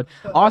episode.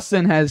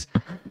 Austin has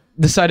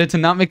decided to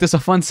not make this a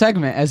fun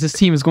segment as his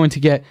team is going to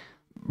get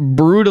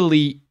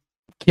brutally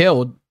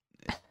killed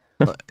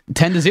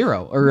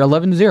 10-0 or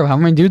 11-0. How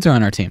many dudes are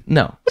on our team?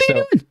 No. What are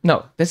you doing?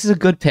 No, this is a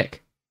good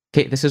pick.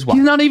 Okay, this is why.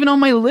 He's not even on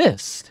my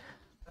list.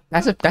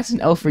 That's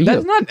an L for you.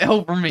 That's not an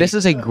L for me. This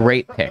is a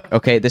great pick.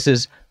 Okay, this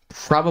is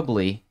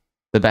probably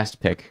the best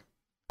pick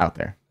out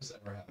there.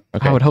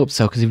 Okay. I would hope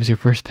so because he was your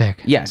first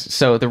pick. Yes.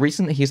 So the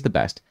reason that he's the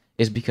best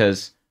is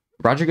because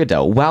Roger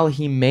Goodell, while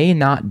he may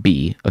not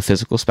be a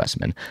physical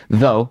specimen,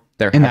 though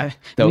that kind of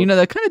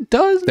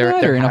does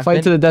matter in a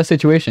fight to the death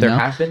situation. There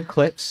have been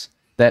clips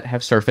that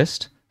have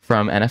surfaced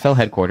from NFL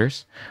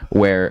headquarters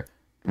where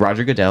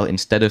Roger Goodell,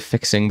 instead of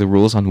fixing the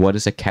rules on what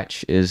is a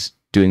catch, is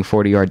doing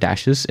 40-yard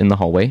dashes in the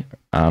hallway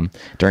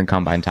during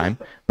combine time.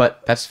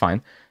 But that's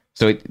fine.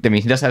 So,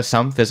 he does have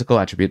some physical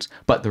attributes.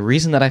 But the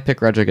reason that I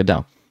pick Roger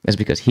Goodell is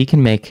because he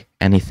can make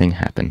anything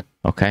happen,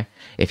 okay?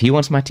 If he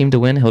wants my team to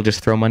win, he'll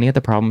just throw money at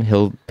the problem.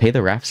 He'll pay the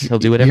refs. He'll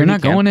do whatever You're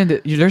not going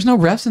into... There's no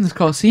refs in this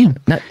Coliseum.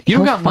 No, you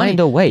don't got find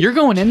money. a way. You're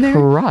going in there?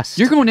 Trust.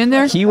 You're going in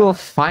there? He will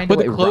find a way.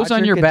 With the clothes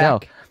on your Goodell,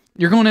 back.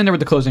 You're going in there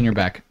with the clothes on your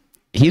back.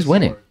 He's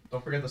winning.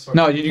 Don't forget the sword.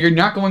 No, you're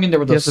not going in there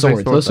with those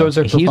swords. Those swords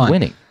are for He's fun.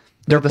 winning.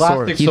 They're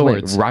plastic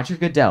swords. Roger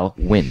Goodell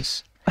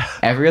wins.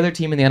 Every other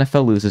team in the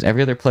NFL loses.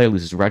 Every other player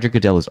loses. Roger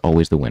Goodell is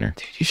always the winner.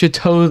 Dude, you should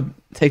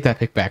take that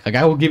pick back. Like,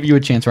 I will give you a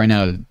chance right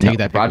now to take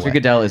that pick Roger away.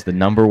 Goodell is the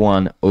number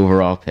 1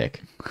 overall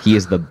pick. He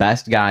is the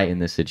best guy in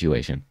this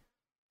situation.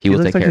 He will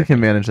looks take like care he of it. can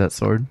manage that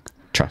sword.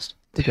 Trust.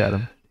 Look at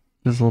him.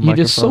 This little You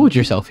just microphone. sold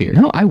yourself here.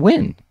 No, I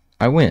win.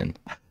 I win.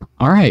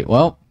 All right.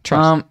 Well,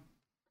 Trust.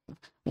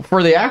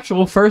 for the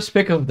actual first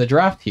pick of the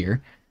draft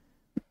here,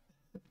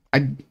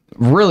 I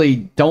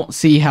really don't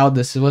see how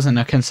this wasn't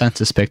a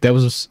consensus pick. That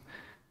was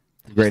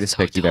The greatest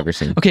pick you've ever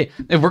seen. okay.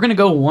 If we're gonna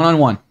go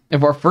 1-on-1,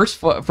 if our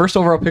first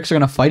overall picks are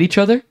gonna fight each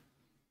other,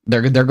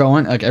 they're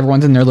going like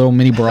everyone's in their little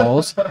mini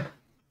brawls. Who'd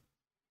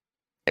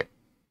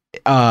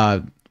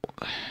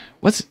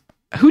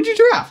you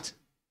draft?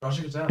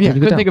 Roger Goodell. Yeah, I Roger couldn't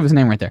Goodell. think of his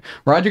name right there.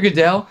 Roger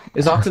Goodell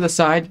is off to the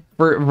side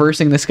for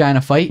versing this guy in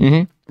a fight.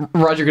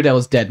 Mm-hmm. Roger Goodell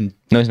is dead in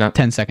No, he's not.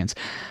 10 seconds.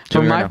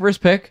 Tell For me my right now.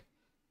 first pick,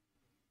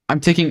 I'm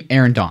taking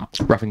Aaron Donald.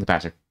 Roughing the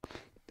passer.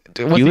 What's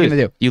you he lose.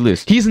 gonna do? You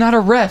lose. He's not a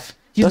ref.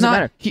 He's Doesn't not.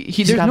 matter.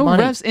 There's no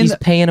money. refs in He's the.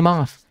 paying him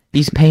off.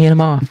 He's paying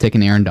him off. I'm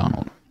taking Aaron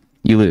Donald.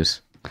 You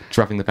lose. It's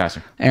roughing the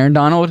passer. Aaron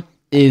Donald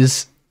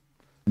is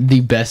the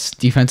best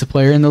defensive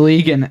player in the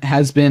league and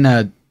has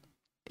been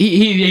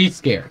he's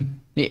scary.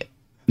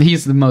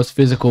 He's the most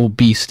physical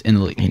beast in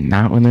the league. And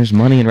not when there's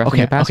money and roughing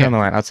Okay, the passer okay. on the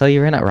line. I'll tell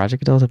you right now, Roger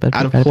Goodell's a better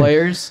Out of better pick.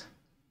 players,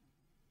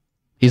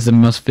 he's the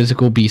most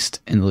physical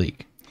beast in the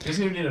league. He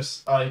doesn't even need a...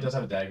 Oh, he does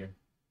have a dagger.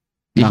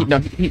 No.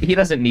 He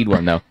doesn't need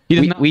one though. He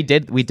does not. We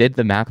did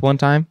the math one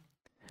time.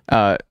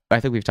 I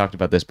think we've talked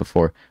about this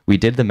before. We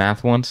did the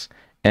math once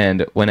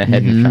and went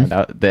ahead and found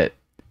out that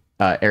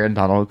Aaron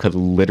Donald could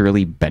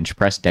literally bench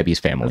press Debbie's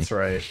family. That's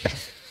right.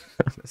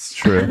 That's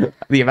true.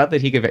 The amount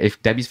that he could,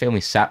 if Debbie's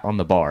family sat on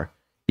the bar,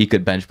 he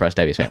could bench press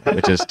Debbie's family,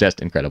 which is just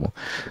incredible.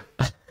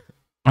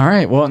 All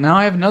right. Well, now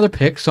I have another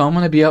pick, so I'm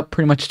going to be up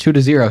pretty much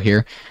 2-0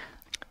 here.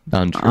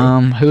 Untrue.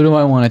 Who do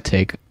I want to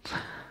take?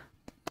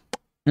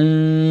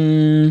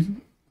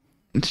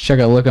 Let's check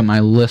a look at my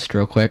list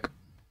real quick.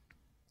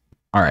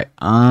 All right.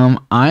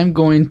 I'm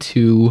going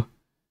to.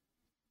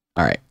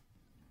 All right.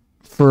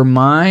 For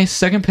my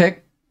second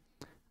pick,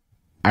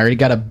 I already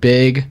got a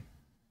big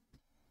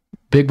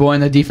boy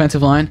in the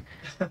defensive line.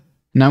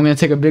 Now I'm going to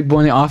take a big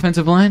boy in the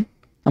offensive line.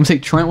 I'm going to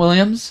take Trent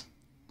Williams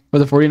for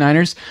the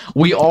 49ers.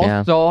 We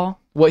all saw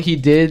what he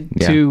did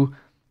to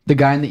the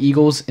guy in the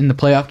Eagles in the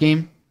playoff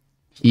game.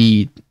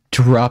 He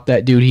dropped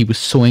that dude. He was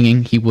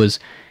swinging. He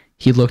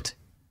looked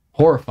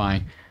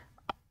horrifying.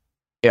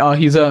 Oh,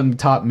 he's on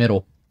top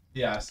middle.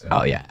 Yeah. So.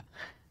 Oh yeah.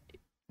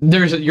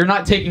 You're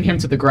not taking him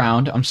to the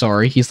ground. I'm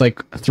sorry. He's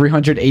like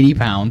 380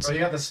 pounds. Bro,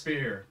 you got the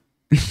spear.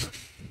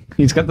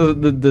 He's got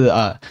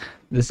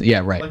this.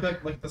 Yeah, right.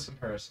 Like this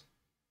comparison.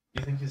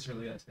 You think he's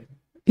really gonna take him?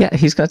 Yeah,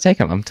 he's gonna take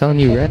him. I'm telling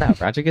you right now,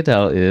 Roger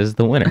Goodell is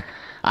the winner.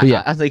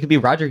 I was like, it could be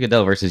Roger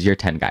Goodell versus your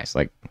 10 guys.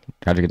 Like,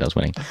 Roger Goodell's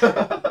winning.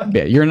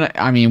 Yeah, you're not.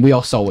 I mean, we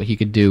all saw what he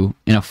could do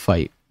in a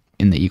fight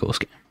in the Eagles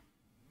game.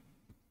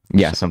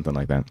 Yeah, something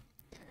like that.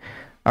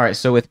 All right,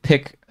 so with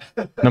pick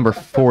number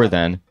 4,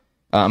 then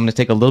I'm going to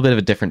take a little bit of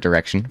a different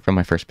direction from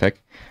my first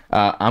pick.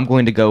 I'm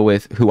going to go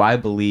with who I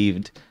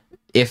believed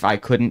if I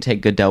couldn't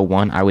take Goodell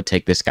 1, I would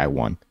take this guy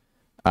 1.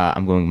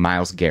 I'm going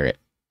Myles Garrett.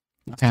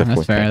 Okay,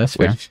 that's fair. That's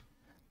fair. Which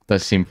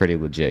does seem pretty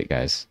legit,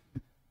 guys.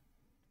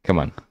 Come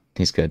on,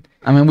 he's good.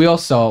 I mean, we all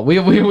saw.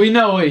 We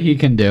know what he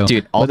can do,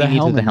 Dude. All with he a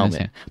needs is the in his helmet,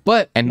 hand.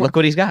 But and look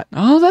what he's got.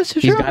 oh, that's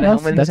true. He's got a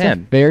helmet in his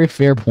hand. A very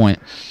fair point.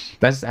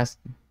 That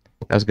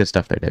was good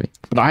stuff there, Debbie.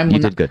 But you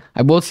did good.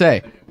 I will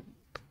say,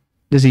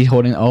 is he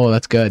holding? Oh,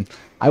 that's good.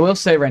 I will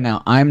say right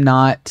now, I'm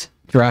not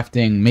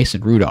drafting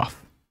Mason Rudolph.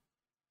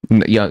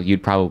 Yeah,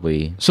 you'd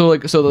probably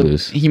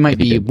lose. He might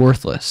be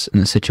worthless in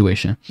this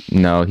situation.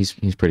 No, he's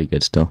pretty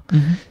good still.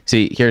 Mm-hmm.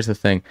 See, here's the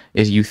thing: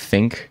 is you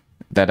think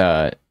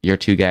that your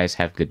 2 guys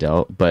have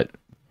Goodell, but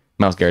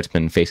Myles Garrett's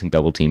been facing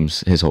double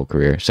teams his whole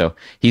career, so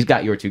he's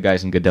got your 2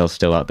 guys, and Goodell's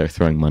still out there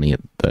throwing money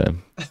at the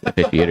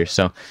officiators.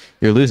 So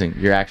you're losing.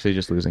 You're actually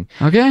just losing.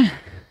 Okay.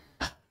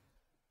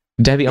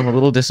 Debbie, I'm a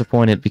little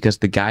disappointed because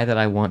the guy that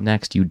I want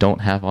next, you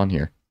don't have on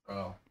here.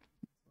 Oh.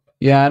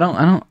 Yeah, I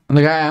don't.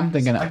 The guy I'm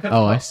thinking of.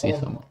 Oh, I see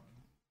someone.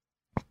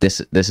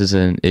 This is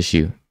an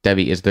issue.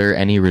 Debbie, is there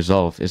any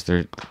resolve? Is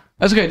there?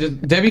 That's okay.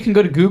 Debbie can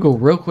go to Google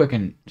real quick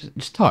and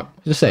just talk.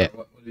 Just say it.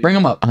 Bring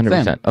him up.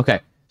 100%.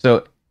 Okay.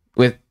 So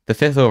with the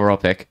 5th overall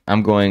pick,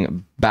 I'm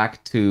going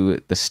back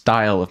to the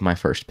style of my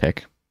first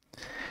pick.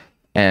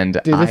 And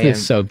dude, this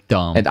is so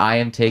dumb. And I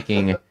am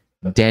taking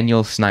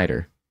Daniel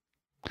Snyder.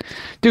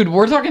 Dude,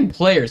 we're talking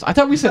players. I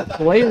thought we said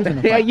players.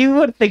 Yeah, you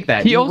would think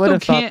that. You also would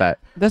have thought that.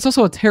 That's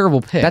also a terrible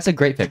pick. That's a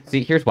great pick.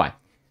 See, here's why.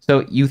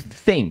 So you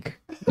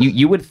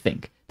would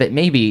think that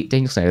maybe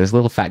Daniel Snyder, this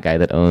little fat guy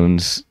that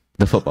owns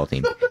the football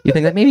team, you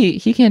think that maybe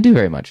he can't do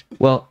very much.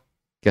 Well,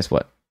 guess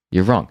what?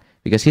 You're wrong.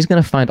 Because he's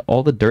going to find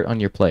all the dirt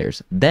on your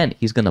players. Then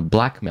he's going to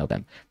blackmail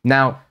them.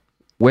 Now,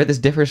 where this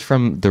differs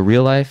from the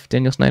real life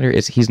Daniel Snyder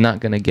is he's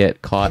not going to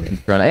get caught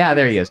and thrown out. Yeah,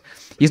 there he is.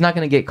 He's not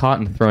going to get caught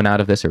and thrown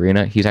out of this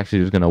arena. He's actually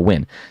just going to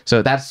win.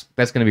 So that's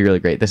going to be really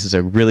great. This is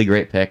a really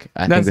great pick.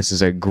 I think this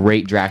is a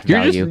great draft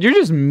value. You're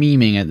just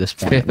memeing at this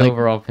point. 5th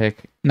overall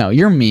pick. No,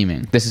 you're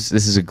memeing. This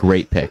is a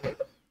great pick.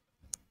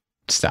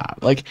 Stop.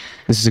 Like,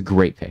 this is a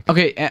great pick.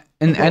 Okay,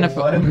 in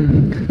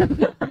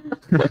NFL,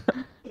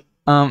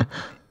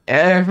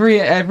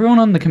 everyone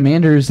on the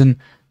Commanders and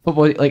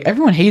football, like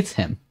everyone hates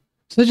him.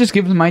 So that just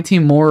gives my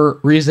team more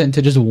reason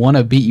to just want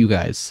to beat you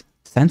guys.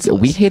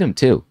 Senseless. We hate him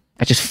too.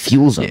 That just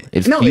fuels them.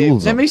 It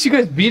fuels them. That makes you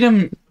guys beat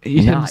him.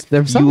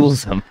 It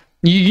fuels them.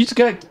 You just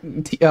got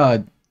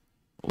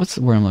what's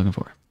the word I'm looking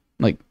for?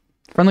 Like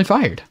friendly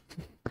fired.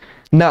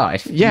 No,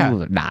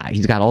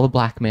 he's got all the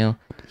blackmail.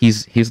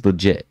 He's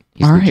legit.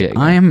 He's all legit.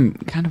 Right, I am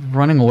kind of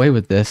running away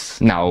with this.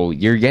 No,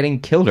 you're getting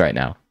killed right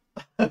now.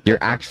 You're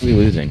actually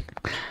losing.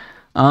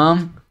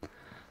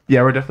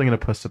 Yeah, we're definitely going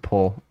to post a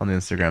poll on the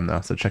Instagram, though,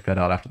 so check that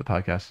out after the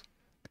podcast.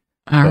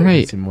 All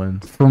right.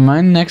 For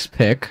my next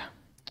pick,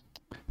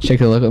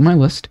 take a look at my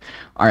list.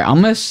 All right,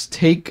 I'm going to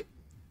take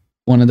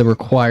one of the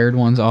required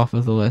ones off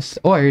of the list.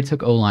 Oh, I already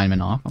took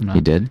O-lineman off. I'm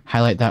going to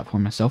highlight that for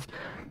myself.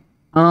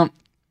 I'm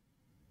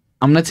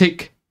going to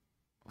take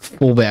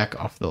fullback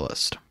off the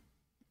list.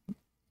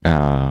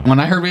 When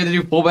I heard we had to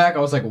do fullback, I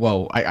was like,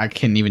 whoa, I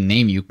can't even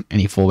name you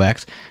any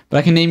fullbacks, but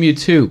I can name you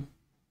 2.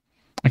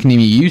 I can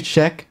name you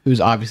Juszczyk, who's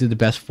obviously the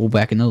best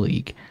fullback in the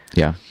league.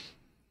 Yeah.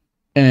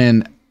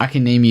 And I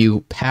can name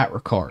you Pat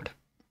Ricard,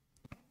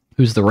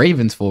 who's the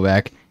Ravens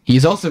fullback.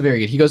 He's also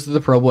very good. He goes to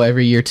the Pro Bowl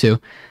every year, too.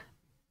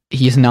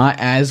 He's not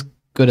as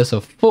good as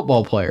a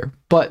football player,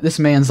 but this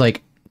man's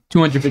like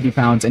 250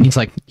 pounds, and he's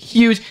like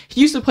huge.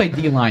 He used to play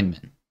D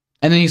lineman,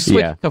 and then he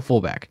switched to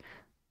fullback.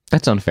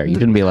 That's unfair. You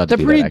shouldn't be allowed to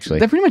do that, actually.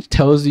 That pretty much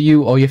tells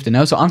you all you have to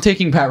know. So I'm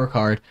taking Pat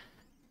Ricard.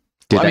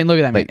 Dude, I mean, look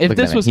at that man. If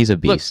this was, he's a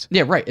beast. Look,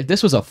 yeah, right. If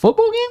this was a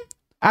football game,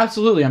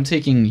 absolutely, I'm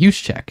taking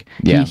Juszczyk.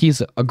 Yeah.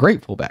 He's a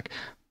great fullback.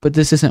 But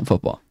this isn't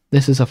football.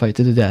 This is a fight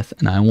to the death,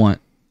 and I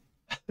want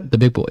the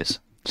big boys.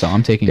 So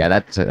I'm taking. Yeah,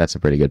 that's a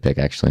pretty good pick,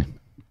 actually.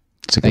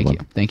 It's a good one.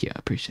 Thank you. I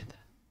appreciate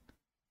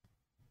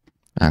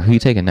that. Who are you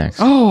taking next?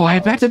 Oh, I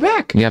have back to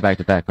back. Yeah, back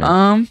to back.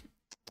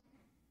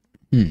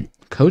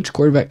 Coach,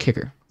 quarterback,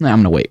 kicker. Nah, I'm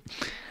gonna wait.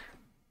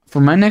 For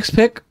my next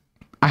pick,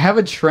 I have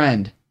a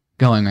trend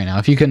going right now.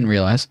 If you couldn't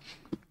realize,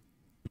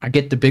 I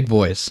get the big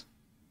boys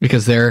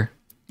because I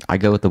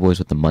go with the boys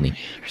with the money.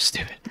 You're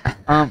stupid.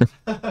 I'm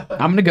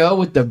gonna go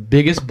with the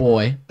biggest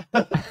boy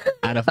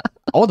out of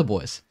all the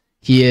boys.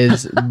 He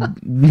is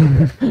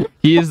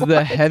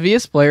the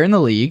heaviest player in the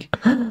league.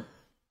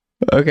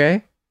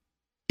 Okay.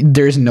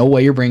 There's no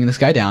way you're bringing this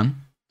guy down.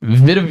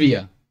 Vita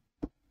Vea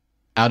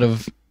out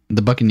of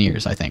the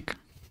Buccaneers, I think.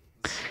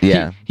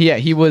 Yeah.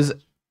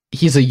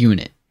 He's a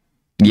unit.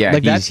 Yeah,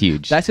 like he's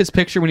huge. That's his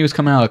picture when he was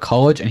coming out of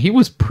college, and he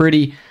was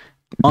pretty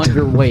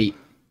underweight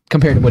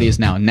compared to what he is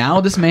now.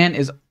 Now this man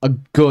is a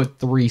good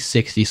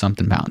 360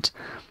 something pounds.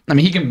 I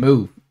mean, he can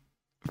move.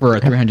 for a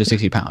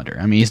 360 pounder.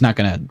 I mean, he's not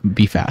gonna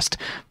be fast,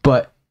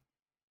 but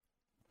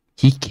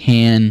he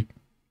can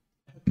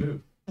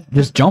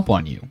just jump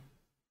on you,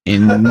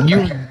 and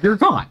you're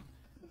gone.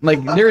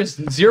 Like there is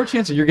zero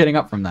chance that you're getting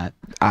up from that.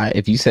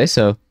 If you say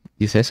so,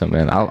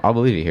 man. I'll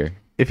believe you here.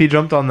 If he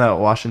jumped on that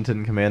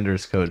Washington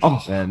Commanders coach,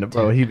 then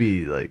bro, he'd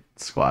be like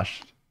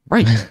squashed.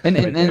 Right,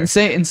 and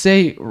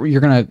say you're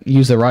gonna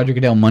use the Roger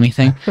Goodell money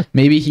thing.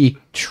 Maybe he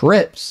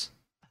trips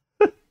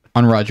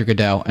on Roger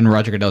Goodell, and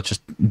Roger Goodell's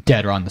just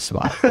dead on the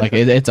spot. Like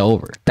it's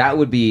over. That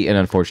would be an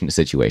unfortunate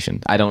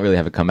situation. I don't really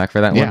have a comeback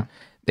for that one.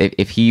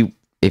 If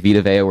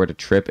Vita Vea were to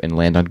trip and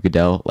land on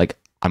Goodell, like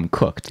I'm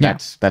cooked.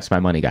 That's my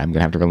money guy. I'm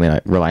gonna have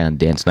to rely on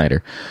Dan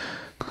Snyder.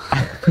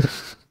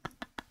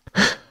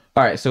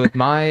 All right, so with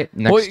my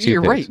next two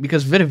you're picks, right,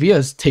 because Vita Vea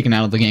is taken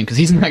out of the game because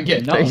he's not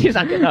getting up. He's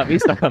not getting up.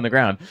 He's stuck on the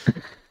ground.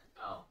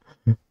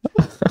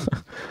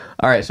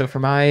 All right, so for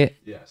my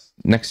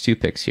next two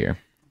picks here,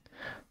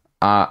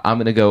 I'm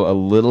going to go a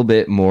little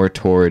bit more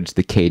towards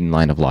the Caden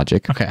line of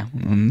logic. Okay,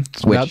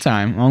 it's about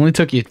time. Only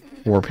took you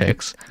 4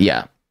 picks.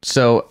 Yeah,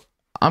 so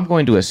I'm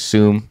going to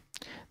assume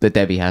that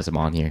Debbie has him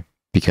on here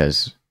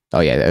because,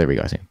 there we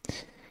go.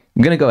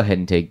 I'm going to go ahead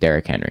and take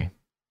Derrick Henry.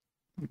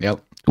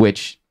 Yep.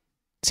 Which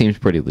seems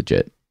pretty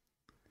legit.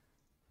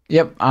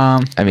 Yep.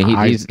 I mean,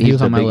 he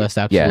was on my list.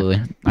 Absolutely.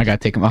 Yeah. I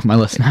got to take him off my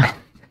list now.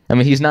 I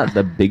mean, he's not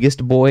the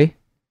biggest boy,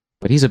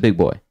 but he's a big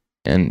boy,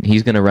 and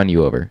he's going to run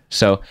you over.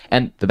 So,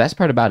 and the best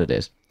part about it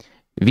is,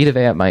 Vita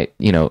Vea might,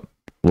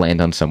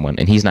 land on someone,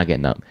 and he's not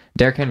getting up.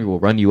 Derrick Henry will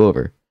run you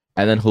over,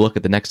 and then he'll look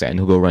at the next guy, and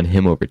he'll go run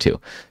him over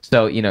too.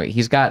 So,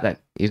 he's got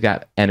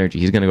energy.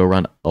 He's going to go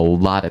run a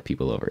lot of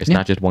people over. It's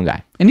not just one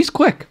guy. And he's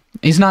quick.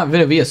 He's not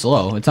Vita Vea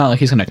slow. It's not like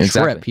he's going to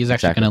trip. He's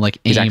actually going to aim.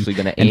 He's actually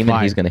going to aim,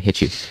 and he's going to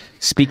hit you.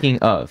 Speaking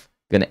of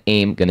going to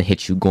aim, going to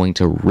hit you, going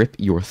to rip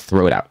your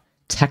throat out.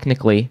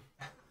 Technically,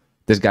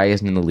 this guy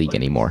isn't in the league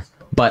anymore.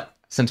 But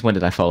since when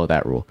did I follow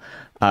that rule?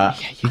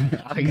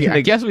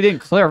 I guess we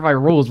didn't clarify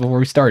rules before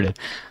we started.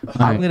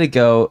 I'm going to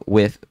go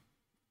with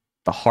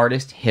the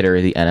hardest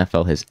hitter the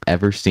NFL has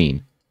ever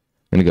seen.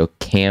 I'm going to go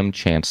Cam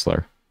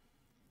Chancellor.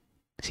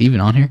 Is he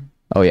even on here?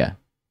 Oh, yeah.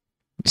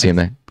 See him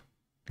there?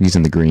 He's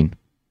in the green.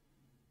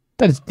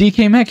 That is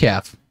DK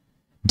Metcalf.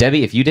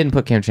 Debbie, if you didn't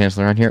put Cam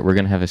Chancellor on here, we're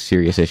going to have a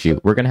serious issue.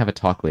 We're going to have a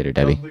talk later,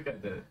 Debbie. I don't think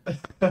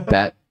I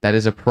did. That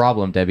is a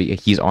problem, Debbie.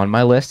 He's on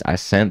my list. I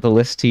sent the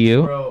list to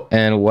you. Bro.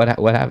 And what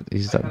happened?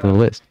 He's on the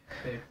list.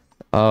 Hey,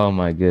 Oh,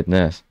 my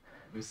goodness.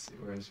 let me see.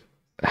 Where is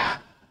it? I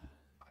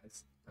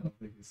don't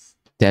think it's...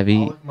 Debbie.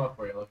 I'll look him up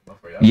for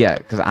you. Yeah,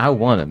 because I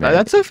want him, man.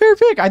 That's a fair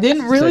pick. I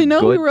didn't It's really a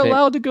know we good were pick.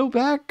 allowed to go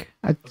back.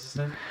 What's his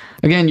name?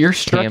 Again, you're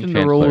stretching the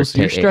Chancellor, rules.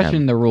 You're K-A-M.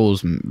 stretching the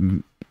rules.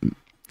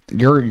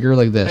 You're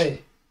like this.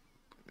 Hey,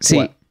 See,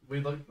 What?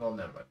 we looked... Well,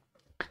 never mind.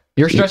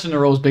 You're stretching the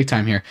rules big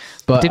time here.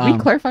 But did we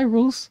clarify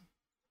rules?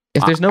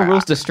 If there's no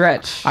rules to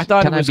stretch, I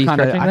thought can it was be kind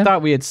of. stretching I them?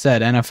 thought we had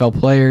said NFL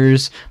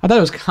players. I thought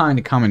it was kind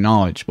of common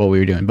knowledge what we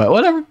were doing. But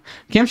whatever.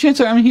 Cam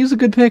Chancellor. I mean, he was a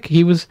good pick.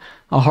 He was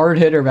a hard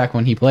hitter back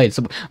when he played.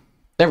 So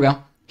there we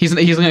go.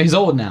 He's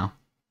old now.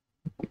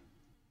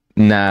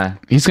 Nah.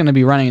 He's gonna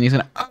be running and he's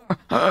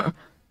gonna.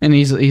 And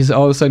he's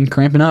all of a sudden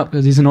cramping up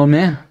because he's an old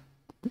man.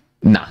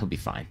 Nah, he'll be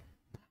fine.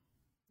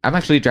 I'm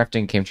actually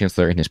drafting Cam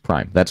Chancellor in his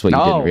prime. That's what you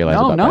didn't realize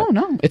about that.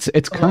 No.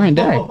 It's current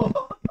day.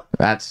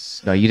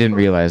 That's no, you didn't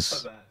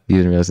realize. You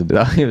didn't realize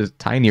it. He was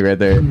tiny right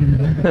there.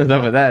 What's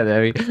up with that,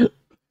 Debbie?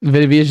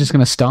 Vita Vea is just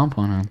gonna stomp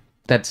on him.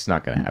 That's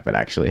not gonna happen.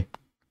 Actually,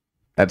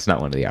 that's not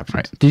one of the options.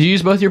 Right. Did you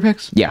use both your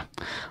picks? Yeah.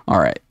 All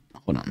right.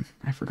 Hold on.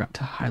 I forgot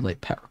to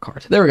highlight Pat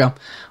Ricard. There we go.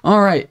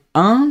 All right.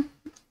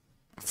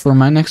 For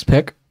my next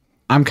pick,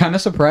 I'm kind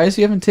of surprised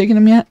you haven't taken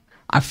him yet.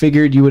 I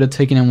figured you would have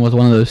taken him with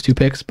one of those 2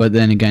 picks, but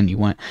then again, you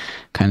went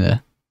kind of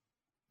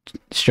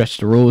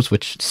stretched the rules,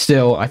 which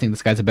still, I think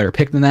this guy's a better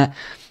pick than that.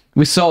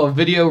 We saw a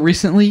video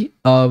recently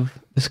of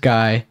this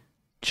guy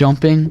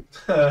jumping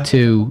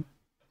to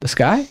the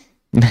sky.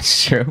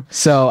 That's true.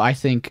 So I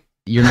think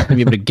you're not going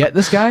to be able to get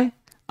this guy.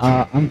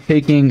 I'm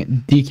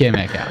taking DK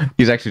Metcalf.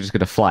 He's actually just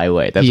gonna fly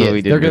away. That's what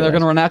we did. They're going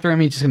to run after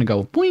him. He's just going to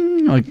go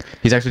boing. Like,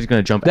 He's actually just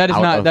gonna jump. that is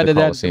out not of that the is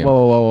that. Coliseum.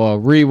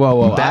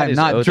 Whoa. That I'm is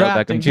not Odell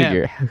drafting Beckham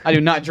him. Jr. I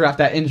do not draft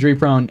that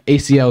injury-prone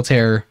ACL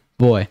tear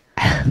boy.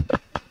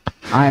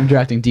 I am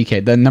drafting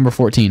DK, the number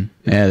 14.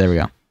 Yeah, there we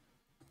go.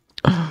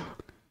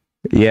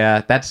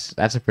 Yeah, that's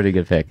a pretty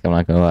good pick. I'm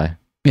not gonna lie.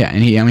 Yeah,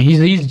 and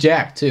he's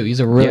jacked too. He's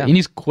and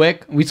he's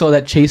quick. We saw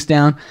that chase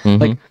down.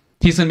 Mhm. Like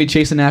he's gonna be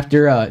chasing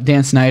after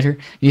Dan Snyder.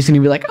 He's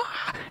gonna be like,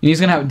 and he's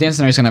gonna have Dan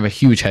Snyder's gonna have a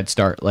huge head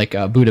start, like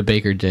Buda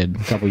Baker did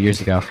a couple years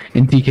ago.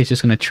 And DK's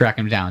just gonna track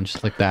him down,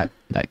 just like that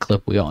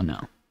clip we all know.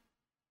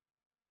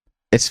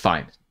 It's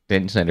fine.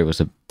 Dan Snyder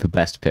was the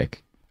best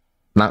pick.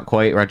 Not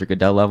quite Roger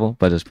Goodell level,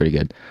 but it's pretty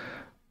good.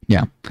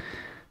 Yeah. All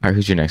right,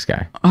 who's your next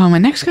guy? My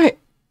next guy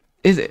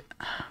is it.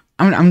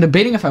 I'm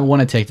debating if I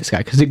want to take this guy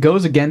because it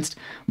goes against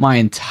my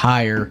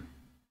entire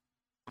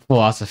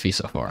philosophy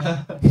so far.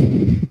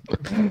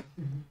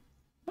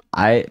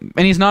 and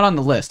he's not on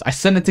the list. I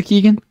sent it to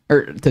Keegan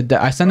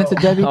I sent it to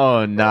Debbie.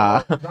 Oh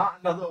nah. Not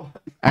another one.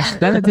 I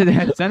sent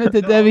it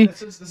to Debbie.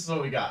 This is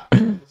what we got.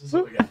 This is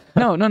what we got.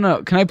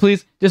 No. Can I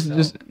please just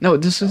no?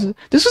 This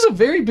was a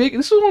very big.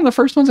 This was one of the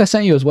first ones I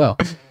sent you as well.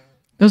 It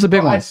was a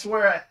big one. I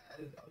swear,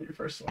 your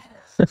first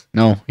one.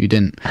 No, you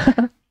didn't.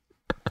 All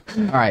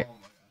right.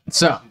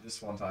 So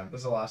this one time. This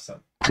is the last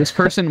time. this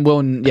person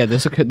will. Yeah,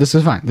 this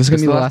is fine. This is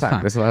gonna be the last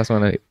time. This is the last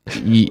one.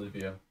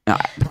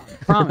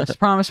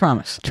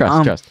 Promise.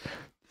 Trust.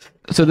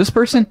 So this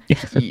person,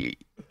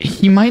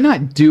 he might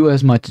not do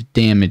as much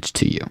damage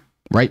to you,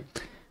 right?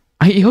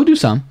 He'll do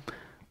some,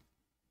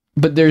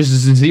 but there's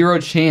zero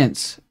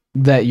chance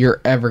that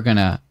you're ever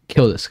gonna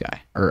kill this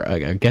guy or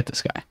get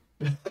this guy,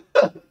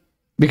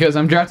 because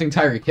I'm drafting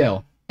Tyreek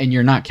Hill and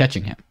you're not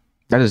catching him.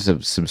 That is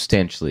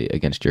substantially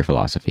against your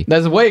philosophy.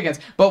 That's way against.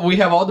 But we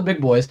have all the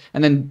big boys,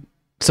 and then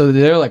so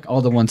they're like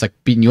all the ones like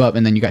beating you up,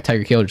 and then you got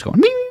Tyreek Hill just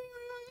going.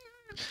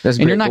 That's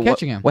and great, you're not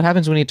catching him. What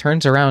happens when he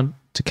turns around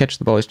to catch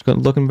the ball? He's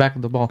looking back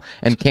at the ball,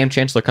 and Cam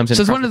Chancellor comes in.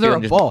 Since when is there a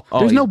ball?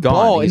 There's no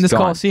ball in this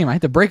Coliseum. I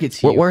had to break it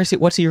to you. Where is he?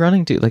 What's he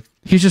running to? Like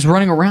he's just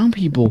running around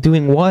people.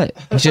 Doing what?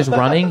 He's just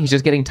running. He's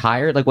just getting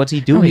tired. Like what's he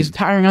doing? No, he's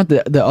tiring out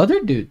the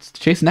other dudes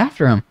chasing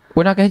after him.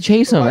 We're not gonna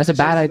chase him. That's a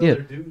bad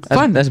idea.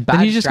 Fine. That's bad.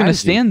 Then he's just gonna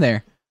stand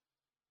there.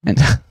 And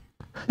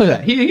look at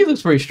that. He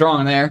looks pretty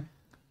strong there.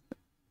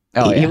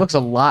 Oh, he looks a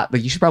lot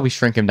like you should probably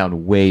shrink him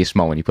down way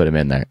small when you put him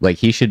in there. Like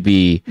he should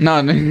be.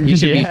 No, he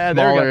should be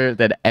smaller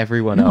than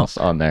everyone else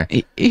on there.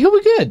 He'll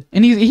be good,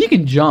 and he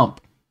can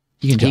jump.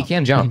 He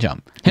can jump.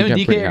 Him and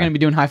DK are going to be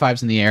doing high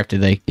fives in the air after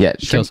they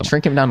kill someone.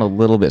 Shrink him down a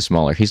little bit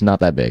smaller. He's not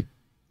that big.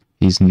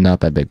 He's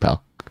not that big,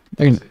 pal.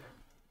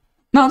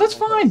 No, that's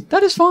fine.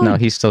 That is fine. No,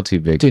 he's still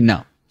too big. Dude,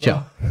 no.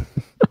 Chill.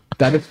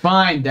 That is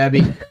fine,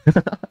 Debbie.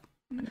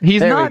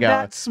 He's not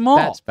that small.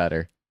 That's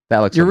better. That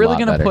looks. You're really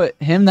gonna put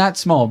him that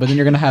small, but then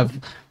you're gonna have.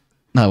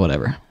 No,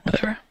 whatever.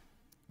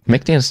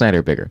 Make Dan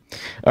Snyder bigger.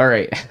 All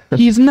right.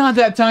 He's not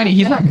that tiny.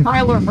 He's not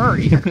Kyler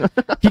Murray.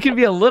 He can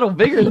be a little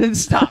bigger than.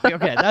 Stop.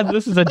 Okay,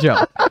 this is a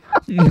joke.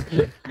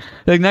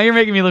 Like now you're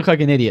making me look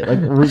like an idiot. Like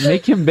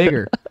make him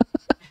bigger.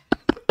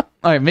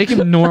 All right, make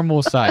him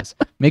normal size.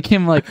 Make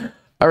him like.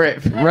 All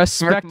right,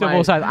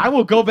 respectable size. I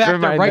will go back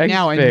there right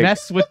now and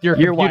mess with your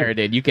computer. You're wired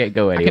in. You can't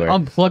go anywhere. I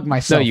can unplug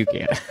myself. No, you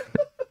can't.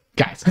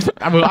 Guys,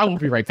 I will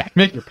be right back.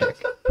 Make your pick.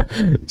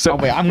 So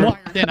wait, I'm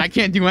wired in. I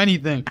can't do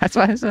anything. That's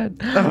what I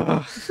said.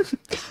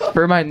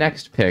 For my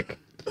next pick,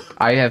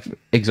 I have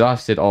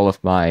exhausted all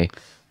of my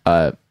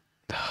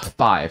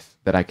 5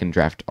 that I can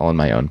draft all on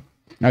my own.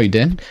 Oh, you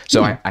did?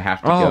 So I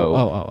have to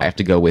go. I have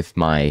to go with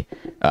my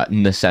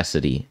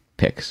necessity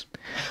picks.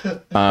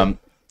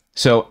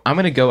 So I'm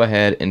going to go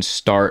ahead and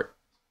start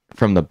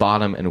from the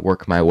bottom and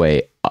work my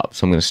way up.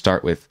 So I'm going to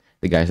start with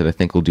the guys that I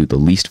think will do the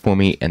least for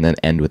me and then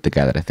end with the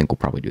guy that I think will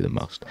probably do the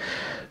most.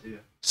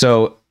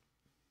 So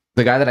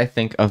the guy that I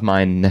think of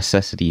my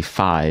necessity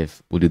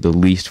 5 will do the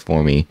least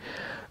for me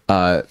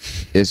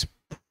is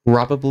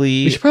probably...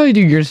 You should probably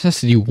do your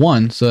necessity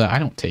 1 so that I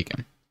don't take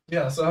him.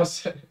 Yeah, so I was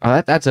saying...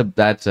 That's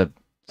a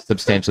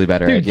substantially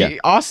better idea.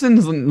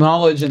 Austin's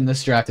knowledge in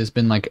this draft has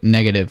been like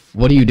negative.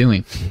 What are you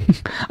doing?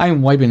 I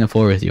am wiping the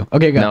floor with you.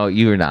 Okay, go. No,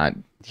 you're not.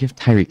 You have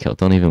Tyreek Hill.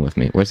 Don't even with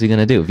me. What's he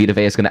gonna do? Vita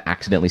Vea is gonna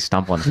accidentally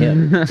stomp on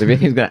him.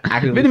 He's gonna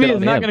accidentally. Vita Vea is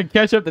not gonna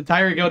catch up to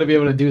Tyreek Hill to be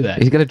able to do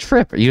that. He's gonna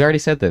trip. You already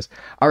said this.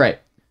 All right.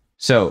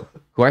 So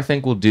who I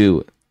think will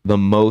do the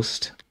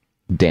most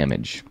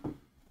damage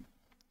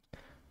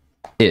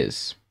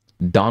is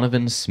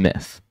Donovan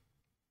Smith.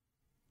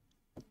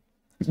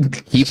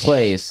 He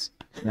plays.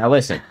 Now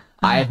listen.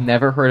 I have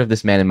never heard of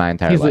this man in my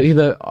entire life. He's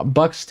a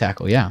Bucs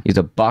tackle, yeah. He's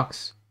a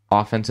Bucs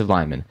offensive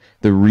lineman.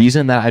 The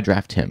reason that I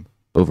draft him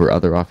over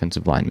other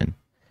offensive linemen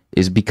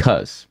is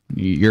because...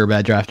 You're a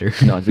bad drafter.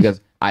 No, it's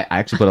because I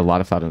actually put a lot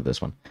of thought into this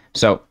one.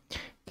 So,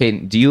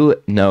 Caden, do you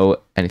know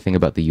anything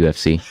about the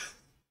UFC?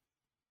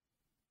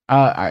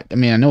 I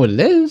mean, I know what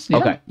it is. Yeah.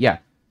 Okay, yeah.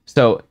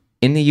 So,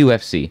 in the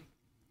UFC,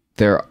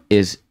 there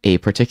is a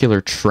particular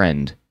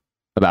trend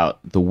about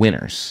the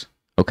winners,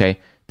 okay?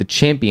 The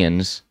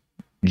champions...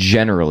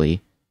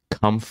 generally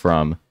come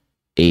from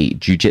a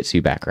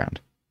jiu-jitsu background.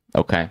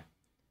 Okay?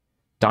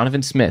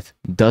 Donovan Smith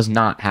does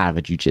not have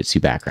a jiu-jitsu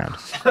background.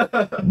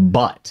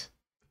 But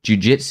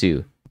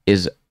jiu-jitsu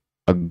is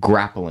a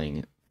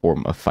grappling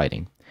form of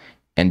fighting.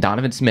 And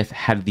Donovan Smith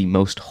had the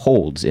most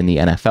holds in the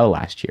NFL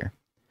last year.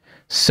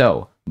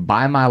 So,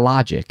 by my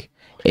logic,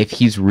 if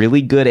he's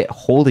really good at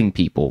holding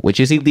people, which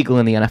is illegal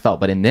in the NFL,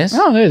 but in this,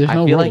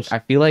 I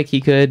feel like he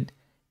could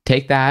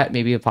take that,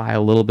 maybe apply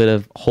a little bit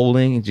of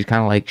holding and just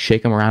kind of like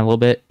shake him around a little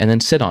bit and then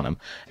sit on him.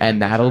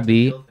 And that'll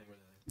be,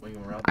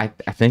 I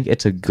think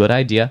it's a good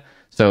idea.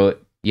 So,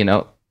 you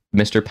know,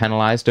 Mr.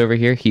 Penalized over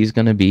here, he's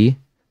going to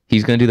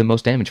do the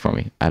most damage for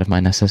me out of my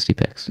necessity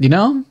picks. You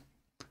know,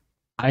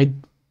 I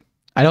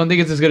don't think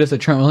it's as good as the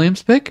Trent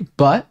Williams pick,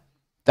 but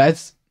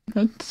that's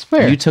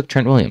fair. You took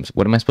Trent Williams.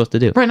 What am I supposed to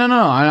do? Right, no.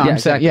 I'm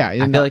saying, yeah. I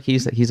feel like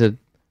he's the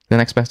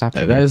next best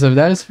option. That is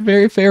a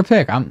very fair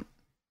pick.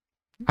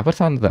 I put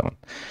thought into that one.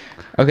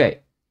 Okay,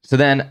 so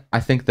then I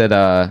think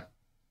that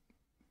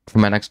For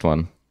my next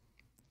one,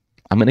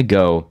 I'm gonna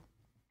go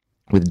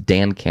with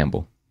Dan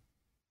Campbell.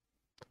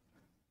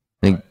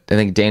 I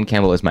think Dan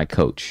Campbell is my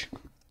coach.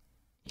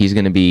 He's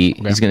gonna do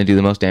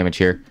the most damage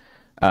here.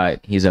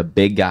 He's a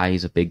big guy.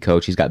 He's a big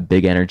coach. He's got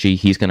big energy.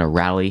 He's gonna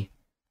rally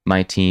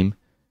my team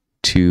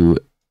to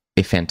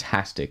a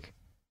fantastic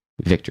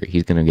victory.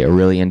 He's gonna get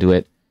really into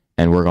it,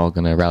 and we're all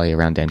gonna rally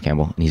around Dan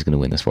Campbell, and he's gonna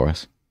win this for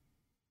us.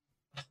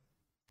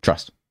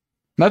 Trust.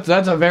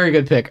 That's a very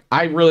good pick.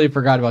 I really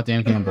forgot about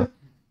Dan Campbell.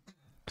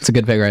 It's a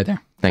good pick right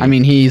there. I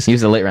mean, he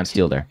was a late round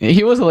steal there.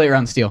 He was a late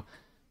round steal,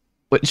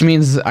 which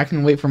means I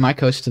can wait for my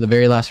coach to the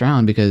very last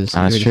round because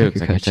that's true.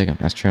 I can take him.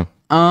 That's true.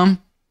 All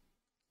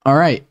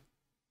right.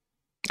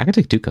 I can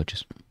take 2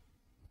 coaches.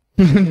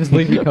 Just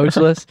leave me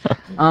coachless.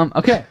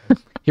 Okay.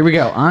 Here we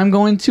go. I'm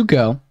going to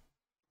go.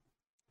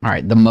 All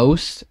right. The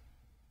most.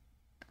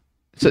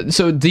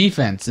 So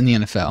defense in the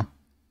NFL.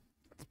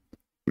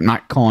 I'm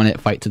not calling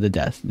it fight to the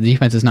death. The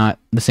defense is not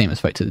the same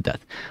as fight to the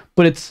death,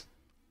 but it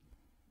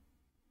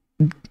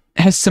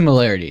has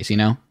similarities. You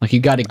know, like you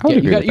got to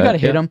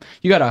hit them.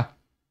 You got to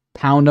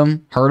pound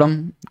them, hurt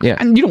them. Yeah,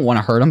 and you don't want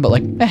to hurt them, but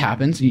like it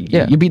happens.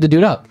 You beat the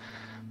dude up.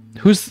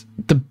 What's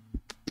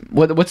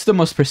the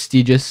most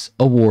prestigious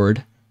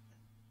award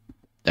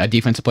a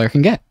defensive player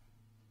can get?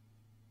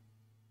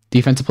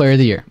 Defensive player of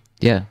the year.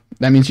 Yeah,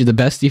 that means you're the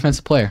best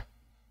defensive player.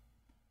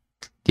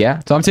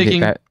 Yeah, so I'm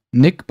taking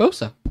Nick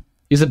Bosa.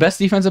 He's the best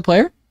defensive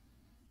player.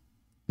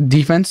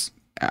 Defense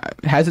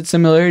has its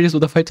similarities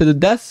with a fight to the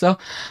death, so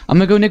I'm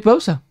gonna go Nick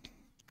Bosa.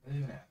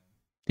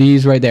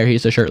 He's right there.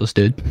 He's a shirtless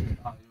dude.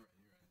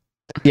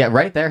 Yeah,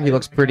 right there. He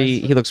looks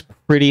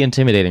pretty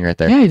intimidating right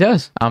there. Yeah, he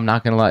does. I'm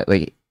not gonna lie.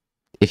 Like,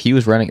 if he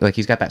was running, like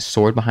he's got that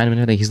sword behind him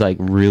and everything. He's like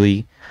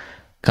really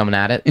coming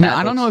at it. And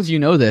I don't know if you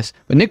know this,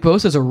 but Nick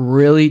Bosa is a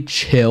really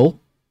chill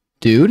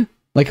dude.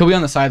 Like he'll be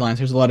on the sidelines.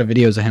 There's a lot of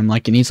videos of him.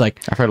 Like, and he's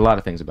like, I've heard a lot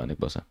of things about Nick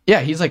Bosa.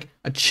 Yeah, he's like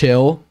a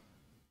chill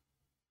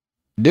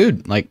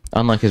dude. Like,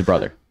 unlike his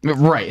brother.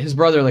 Right, his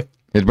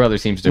brother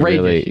seems to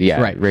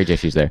rage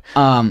issues there.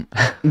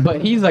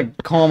 But he's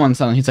like calm on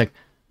something. He's like,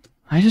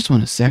 I just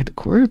want to sack the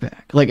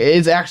quarterback. Like,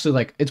 it's actually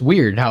like, it's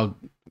weird how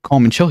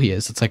calm and chill he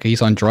is. It's like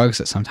he's on drugs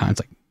at sometimes.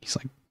 Like, he's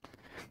like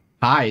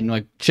high and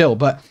like chill.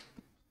 But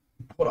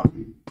hold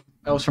on,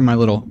 that was from my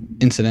little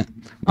incident.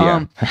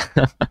 Yeah.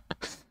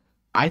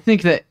 I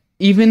think that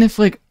even if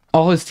like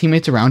all his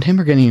teammates around him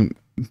are getting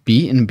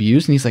beat and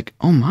abused, and he's like,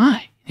 oh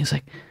my, he's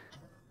like,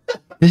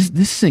 this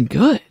isn't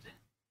good.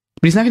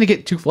 But he's not gonna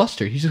get too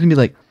flustered. He's just gonna be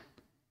like,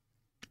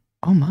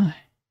 oh my,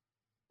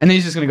 and then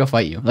he's just gonna go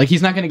fight you. Like,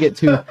 he's not gonna get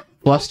too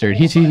flustered.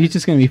 He's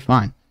just gonna be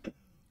fine.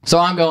 So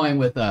I'm going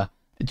with Nick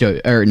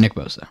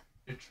Bosa.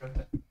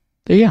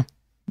 There you go.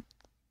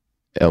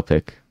 L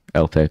pick.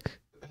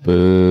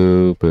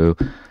 Boo.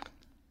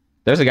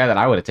 There's a guy that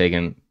I would have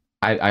taken.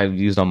 I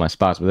used all my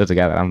spots, but there's a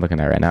guy that I'm looking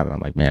at right now that I'm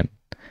like, man,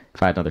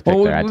 if I had another pick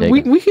there, I'd take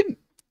him. We could.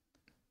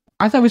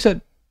 I thought we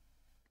said.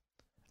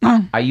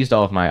 No. I used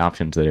all of my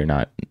options that are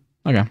not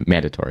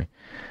mandatory.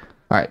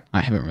 All right.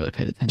 I haven't really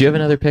paid attention. Do you have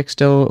another pick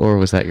still, or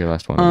was that your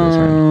last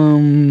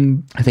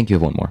one? I think you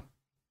have one more.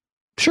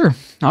 Sure,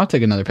 I'll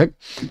take another pick.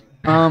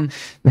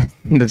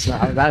 That's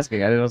not. I was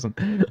asking. I wasn't.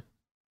 Who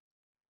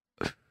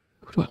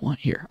do I want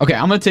here? Okay,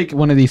 I'm gonna take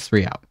one of these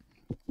 3 out.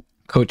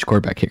 Coach,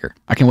 quarterback, kicker.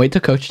 I can wait to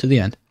coach to the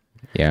end.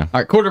 Yeah.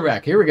 All right,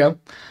 quarterback. Here we go.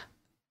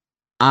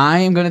 I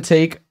am gonna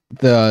take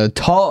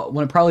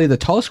probably the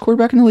tallest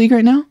quarterback in the league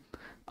right now.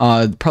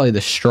 Probably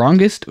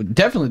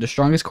definitely the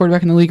strongest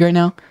quarterback in the league right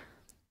now.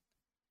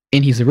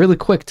 And he's really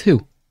quick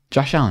too.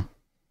 Josh Allen.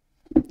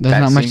 There's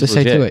not much to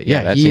say to it.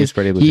 Yeah, that seems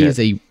pretty legit. He is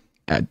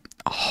a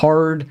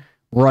hard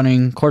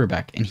running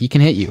quarterback, and he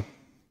can hit you.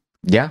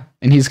 Yeah.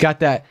 And he's got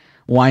that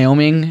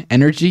Wyoming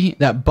energy,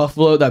 that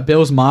Buffalo, that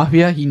Bills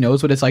Mafia. He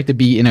knows what it's like to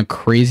be in a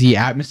crazy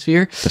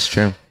atmosphere. That's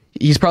true.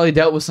 He's probably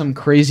dealt with some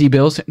crazy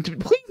Bills.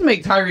 Please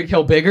make Tyreek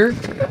Hill bigger.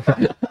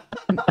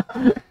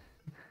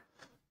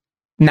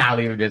 Nah,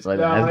 leave him just like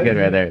that. That's good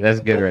right there. That's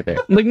good right there.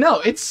 Like,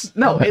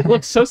 it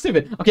looks so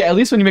stupid. Okay, at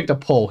least when you make the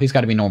poll, he's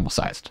got to be normal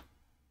sized.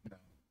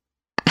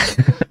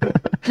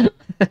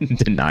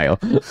 Denial.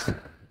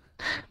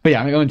 But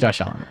yeah, I'm going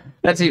Josh Allen.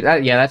 That's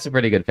a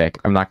pretty good pick.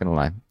 I'm not gonna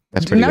lie.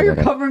 That's pretty. Now good you're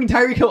covering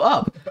Tyreek Hill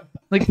up.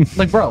 Like,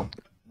 bro.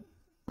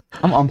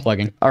 I'm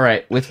unplugging. All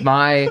right, with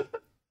my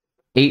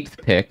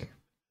 8th pick.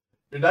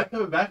 You're not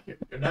coming back here.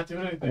 You're not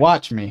doing anything.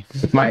 Watch me.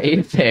 With my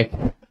 8th pick.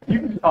 You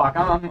can talk.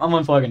 I'm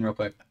unplugging real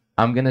quick.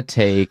 I'm gonna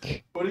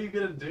take. What are you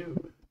gonna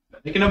do?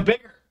 Making him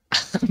bigger.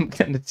 I'm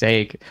gonna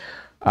take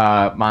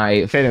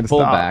my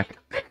fullback.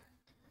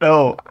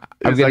 No,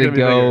 I'm gonna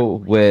go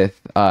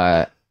with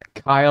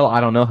Kyle.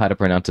 I don't know how to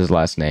pronounce his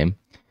last name.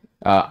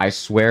 I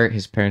swear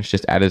his parents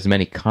just added as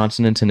many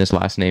consonants in his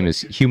last name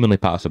as humanly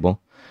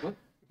possible.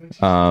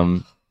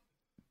 Caden.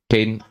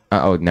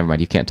 Oh, never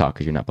mind. You can't talk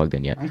because you're not plugged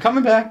in yet. I'm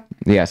coming back.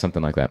 Yeah,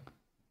 something like that.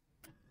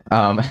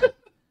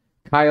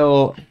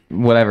 Kyle,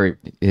 whatever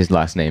his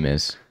last name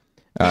is.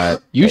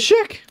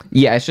 Yushik?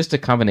 Yeah, it's just a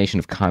combination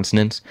of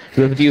consonants.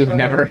 For those of you who've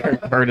never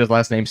heard his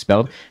last name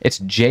spelled, it's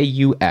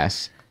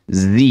Juszczk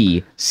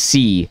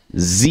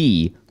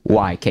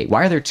Why, Kate?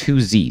 Why are there two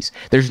Z's?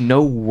 There's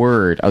no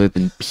word other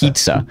than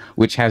pizza,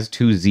 which has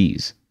two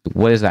Z's.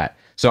 What is that?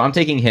 So I'm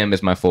taking him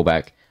as my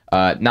fullback,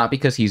 not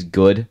because he's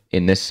good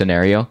in this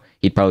scenario.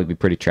 He'd probably be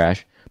pretty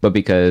trash, but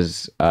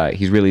because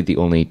he's really the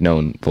only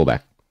known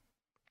fullback.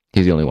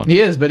 He's the only one. He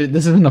is, but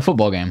this isn't a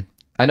football game.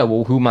 I know.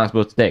 Well, who am I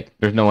supposed to take?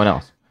 There's no one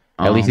else.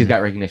 At least he's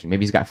got recognition.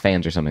 Maybe he's got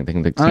fans or something. They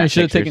can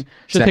should have taken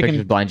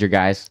pictures, blind your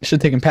guys.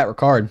 Should have taken Pat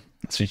Ricard.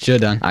 That's what you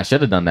should have done. I should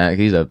have done that.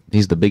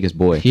 He's the biggest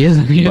boy. He is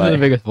the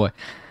biggest boy.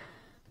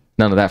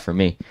 None of that for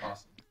me.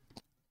 Awesome.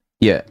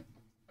 Yeah.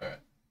 All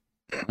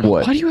right.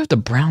 What? Why do you have the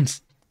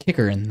Browns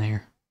kicker in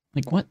there?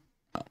 Like what?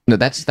 No,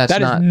 that's not Kyle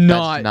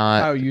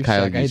Juszczyk.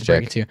 Kyle I hate to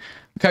break it Juszczyk. to you.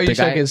 Kyle The Juszczyk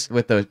guy is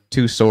with the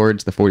two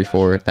swords, the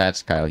 44.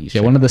 That's Kyle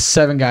Juszczyk. one of the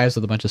 7 guys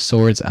with a bunch of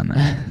swords on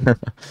there.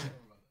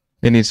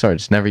 They need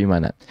swords. Never you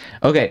mind that.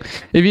 Okay.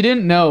 If you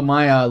didn't know,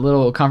 my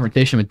little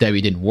confrontation with Debbie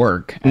didn't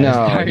work.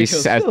 No, he's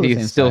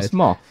still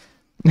small.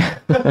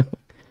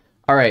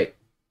 All right.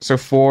 So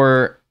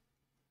for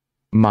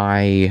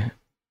my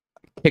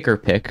kicker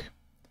pick,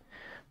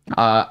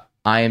 I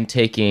am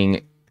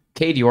taking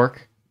Cade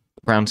York,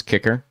 Browns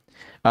kicker.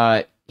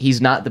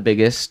 He's not the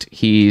biggest.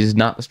 He's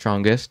not the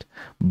strongest.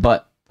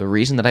 But the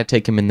reason that I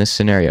take him in this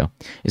scenario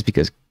is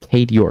because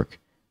Cade York,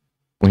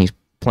 when he's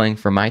playing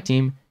for my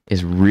team,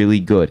 is really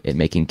good at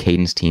making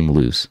Caden's team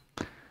lose.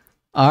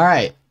 All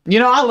right.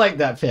 I like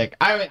that pick.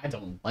 I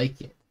don't like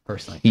it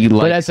personally.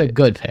 But that's a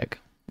good pick.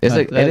 It is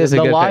a good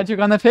The pick. logic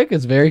on the pick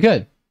is very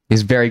good.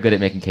 He's very good at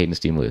making Caden's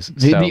team lose.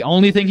 The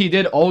only thing he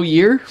did all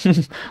year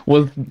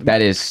was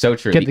that is so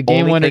true. Get the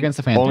game winner against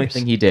the Panthers. Only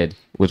thing he did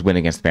was win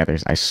against the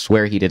Panthers. I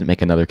swear he didn't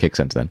make another kick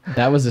since then.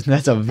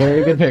 That's a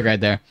very good pick right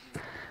there.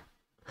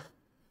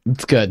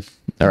 It's good.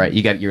 All right,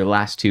 you got your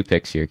last 2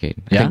 picks here, Caden.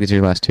 I Yeah? think these are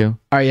your last 2. All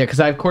right, yeah, because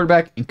I have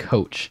quarterback and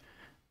coach,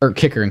 or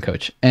kicker and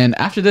coach. And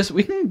after this,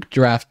 we can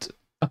draft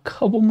a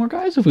couple more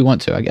guys if we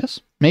want to, I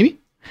guess. Maybe.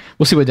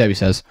 We'll see what Debbie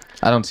says.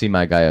 I don't see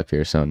my guy up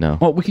here, so no.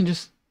 Well, we can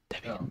just...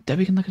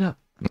 Debbie can look it up.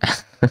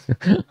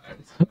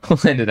 We'll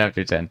end it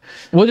after 10.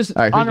 We'll just...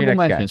 All right, who's your honorable next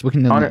guy? mentions. We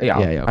can...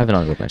 Yeah. I have an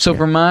honorable mention. So here.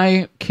 for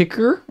my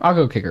kicker, I'll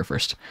go kicker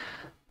first.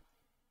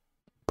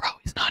 Bro,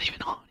 he's not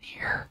even on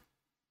here.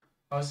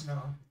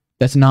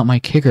 That's not my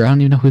kicker. I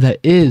don't even know who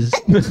that is.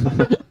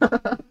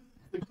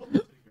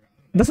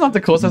 That's not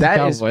the Colts. That's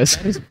the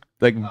Cowboys.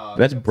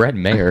 That's Brett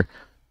Mayer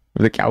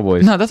of the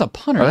Cowboys. No, that's a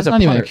punter. Oh, that's a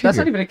not even a punter. kicker. That's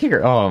not even a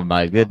kicker. Oh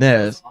my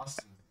goodness.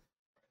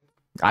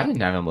 I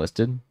didn't have him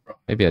listed.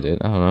 Maybe I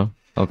did. I don't know.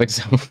 I don't think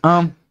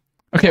so.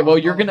 Okay, well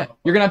you're gonna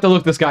have to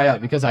look this guy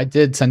up because I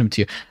did send him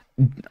to you.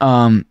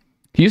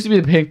 He used to be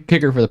the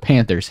kicker for the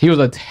Panthers. He was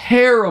a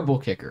terrible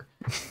kicker.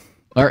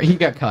 Or he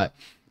got cut.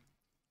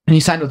 And he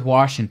signed with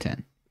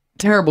Washington.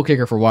 Terrible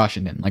kicker for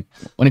Washington. Like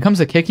when it comes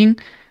to kicking,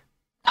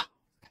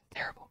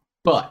 terrible.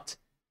 But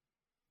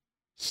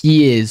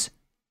he is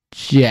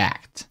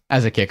jacked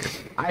as a kicker.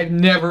 I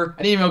didn't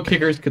even know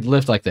kickers could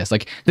lift like this.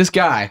 Like this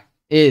guy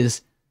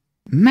is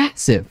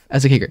massive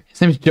as a kicker.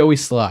 His name is Joey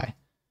Sly.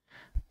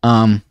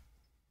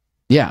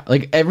 Yeah,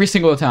 like every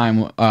single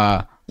time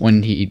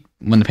when the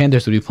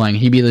Panthers would be playing,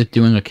 he'd be like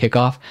doing a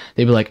kickoff.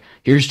 They'd be like,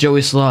 "Here's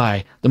Joey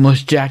Sly, the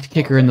most jacked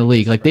kicker in the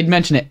league." Like they'd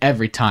mention it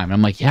every time. And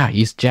I'm like, "Yeah,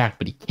 he's jacked,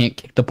 but he can't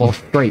kick the ball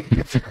straight,"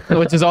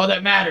 which is all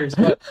that matters.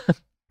 But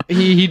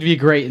he'd be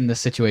great in this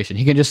situation.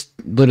 He can just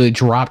literally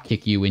drop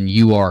kick you when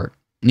you are.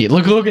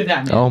 Look at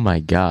that, man. Oh my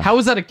god. How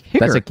is that a kicker?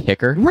 That's a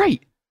kicker?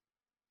 Right.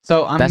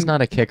 So that's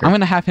not a kicker. I'm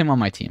gonna have him on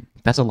my team.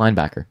 That's a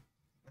linebacker.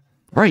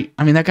 Right.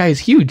 I mean, that guy is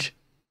huge.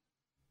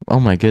 Oh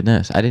my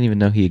goodness. I didn't even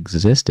know he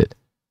existed.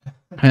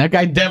 I mean, that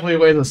guy definitely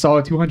weighs a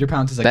solid 200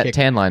 pounds as a kicker. That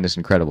tan line is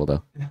incredible,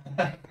 though.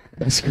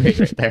 That's great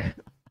right there.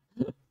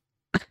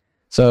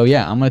 So,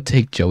 yeah, I'm going to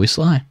take Joey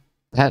Sly.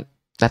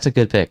 That's a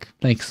good pick.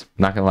 Thanks.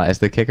 Not going to lie. As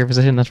the kicker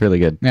position, that's really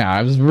good. Yeah,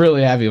 I was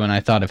really happy when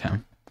I thought of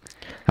him.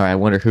 All right, I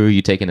wonder who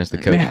you taking as the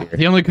coach Yeah, here.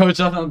 the only coach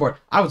left on the board.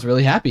 I was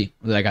really happy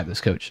that I got this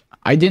coach.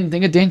 I didn't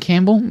think of Dan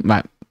Campbell.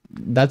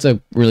 That's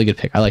a really good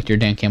pick. I liked your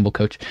Dan Campbell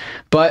coach.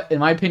 But in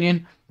my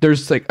opinion,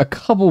 there's like a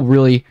couple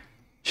really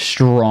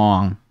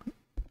strong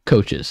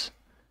coaches.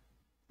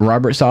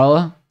 Robert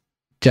Saleh,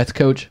 Jets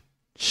coach,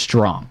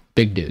 strong,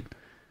 big dude.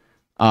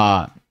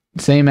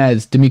 Same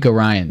as D'Amico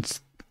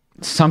Ryans.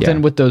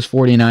 Something with those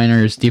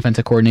 49ers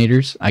defensive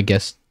coordinators. I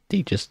guess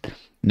they just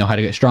know how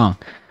to get strong.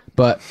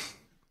 But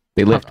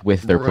they lift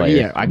with their player.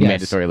 Yeah, I guess.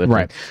 Mandatory lifting.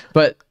 Right.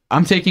 But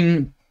I'm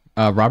taking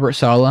Robert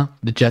Saleh,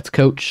 the Jets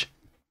coach.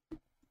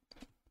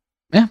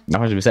 Yeah.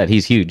 100%.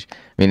 He's huge. I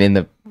mean, in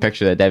the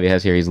picture that Debbie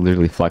has here, he's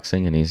literally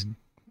flexing and he's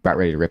about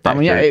ready to rip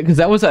that. Yeah, because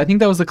I think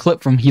that was the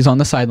clip from he's on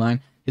the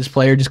sideline. His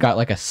player just got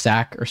like a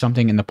sack or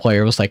something, and the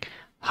player was like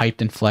hyped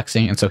and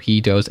flexing, and so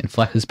he goes and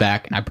flexes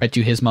back, and I bet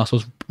you his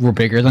muscles were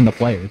bigger than the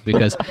players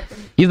because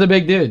he's a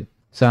big dude.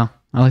 So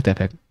I like that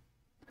pick.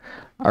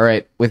 All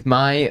right, with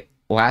my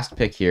last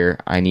pick here,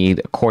 I need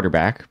a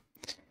quarterback,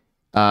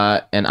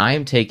 and I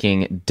am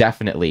taking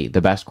definitely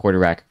the best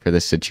quarterback for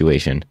this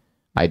situation.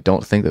 I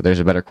don't think that there's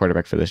a better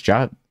quarterback for this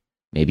job.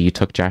 Maybe you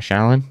took Josh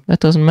Allen.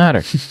 That doesn't matter.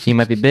 He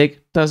might be big.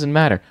 Doesn't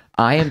matter.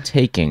 I am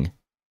taking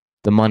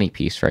the money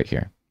piece right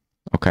here.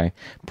 Okay,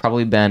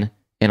 probably been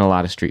in a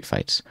lot of street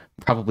fights.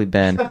 Probably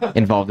been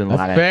involved in a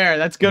lot That's fair.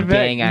 That's good of pick.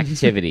 gang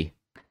activity.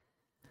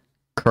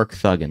 Kirk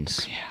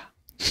Thuggins. Yeah.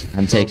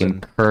 I'm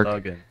taking Kirk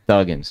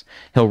Thuggins.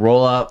 He'll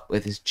roll up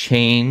with his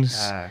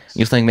chains.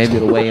 You think maybe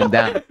it'll weigh him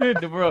down?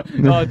 Bro.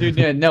 Oh, dude,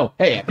 yeah, no.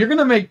 Hey, if you're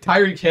gonna make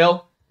Tyreek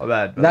Hill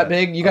that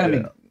big, you gotta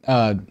make.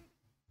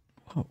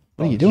 What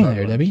are you doing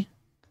there, Debbie?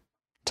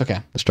 It's okay.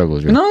 The struggle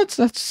is real. No,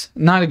 that's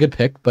not a good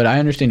pick, but I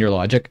understand your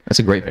logic. That's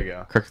a great There pick. you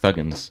go. Kirk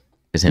Thuggins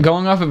is him.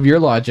 Going off of your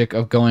logic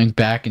of going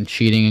back and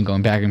cheating and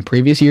going back in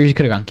previous years, you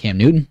could have gone Cam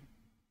Newton.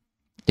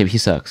 Yeah, but he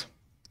sucks.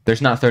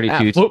 There's not 32.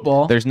 At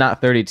football. There's not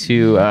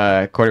 32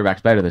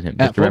 quarterbacks better than him.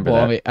 Just remember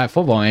that. At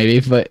football, maybe,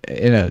 but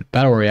in a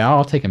battle royale,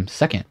 I'll take him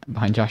second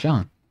behind Josh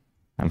Allen.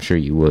 I'm sure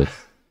you would.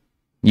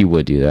 You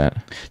would do that.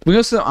 Do we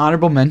go to the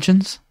honorable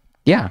mentions?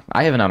 Yeah,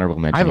 I have an honorable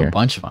mention I have here. a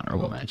bunch of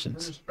honorable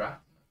mentions.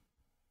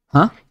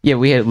 Yeah,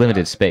 we had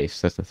limited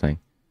space. That's the thing.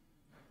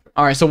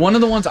 All right, so one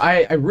of the ones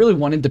I really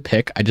wanted to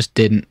pick, I just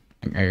didn't.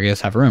 I guess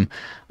have room.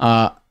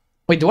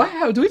 Wait, do we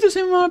have the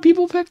same amount of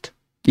people picked?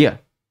 Yeah,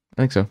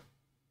 I think so.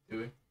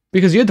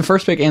 Because you had the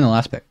first pick and the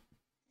last pick.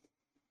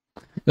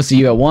 Let's see,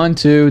 you got 1,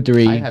 2,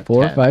 3,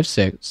 4, 5,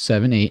 6,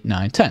 7, 8,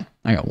 9, 10.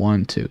 I got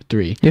 1, 2,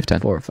 3, You have 10.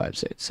 4, 5,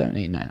 6, 7,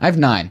 8, 9. I have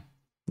 9.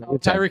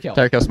 Tyreek Hill.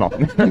 Tyreek Hill small.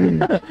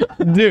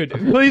 Dude,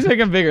 please make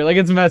him bigger. Like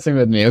it's messing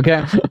with me,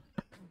 okay?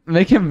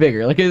 Make him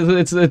bigger. Like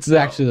it's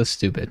actually this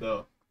stupid.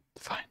 No.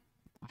 Fine.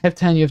 I have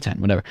 10, you have 10,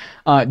 whatever.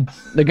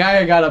 The guy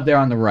I got up there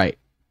on the right,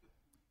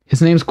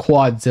 his name's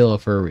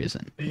Quadzilla for a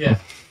reason. Yeah.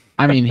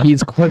 I mean,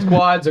 his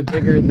quads are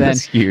bigger than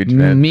That's huge,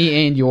 man.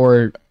 me and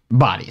your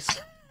bodies.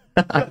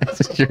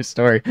 That's your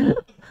story.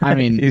 I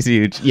mean, He's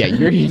huge. yeah,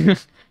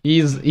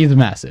 he's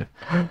massive.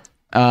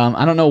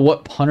 I don't know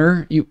what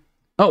punter you.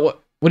 Oh,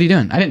 what are you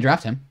doing? I didn't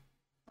draft him.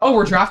 Oh,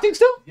 we're drafting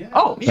still? Yeah.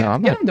 Oh, yeah. No,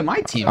 I'm Get not- him to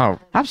my team. Oh,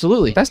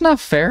 Absolutely. that's not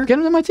fair. Get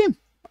him to my team.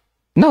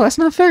 No, that's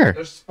not fair.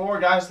 There's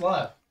 4 guys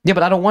left. Yeah,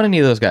 but I don't want any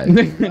of those guys.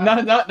 No,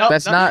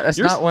 That's not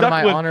You're one of stuck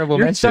my honorable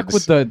You're mentions. stuck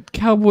with the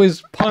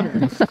Cowboys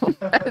punter.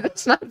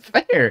 That's not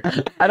fair.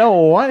 I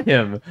don't want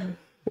him.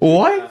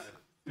 What?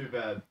 Too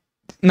bad.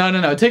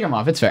 No. Take him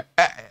off. It's fair.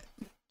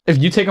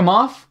 If you take him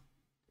off,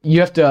 you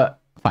have to.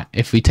 Fine.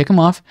 If we take him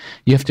off,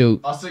 you have to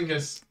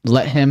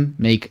let him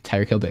make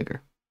Tyreek Hill bigger.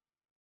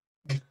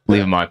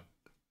 Leave him on.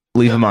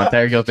 Leave him on.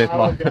 Tyreek Hill fifth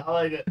one. I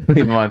like it.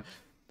 Leave him on.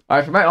 All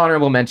right, for my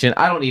honorable mention,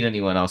 I don't need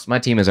anyone else. My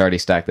team is already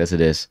stacked as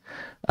it is.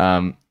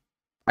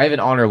 I have an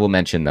honorable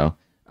mention though.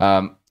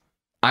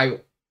 I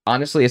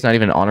honestly, it's not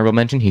even an honorable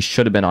mention. He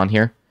should have been on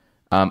here.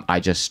 I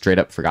just straight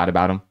up forgot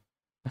about him.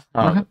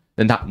 Okay.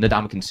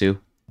 Ndamukong Suh.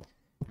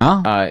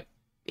 Oh,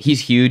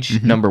 He's huge.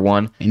 Mhm. Number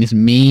 1. and he's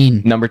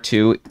mean. Number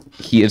 2,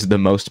 he is the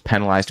most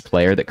penalized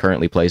player that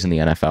currently plays in the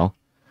NFL.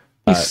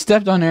 He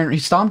stomped on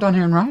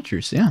Aaron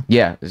Rodgers. Yeah.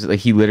 Yeah, it's like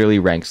he literally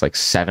ranks like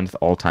 7th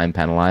all-time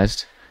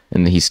penalized,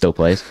 and he still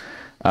plays.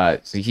 So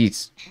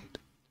he's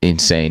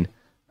insane.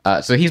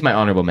 So he's my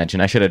honorable mention.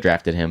 I should have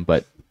drafted him,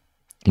 but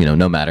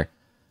no matter.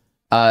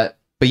 But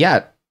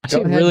yeah, I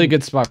see a really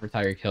good spot for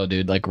Tyreek Hill,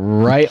 dude. Like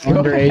right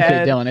under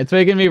AJ Dillon. It's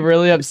making me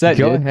really upset.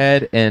 Go dude.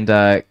 ahead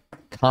and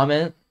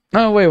comment.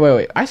 Oh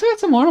wait. I still got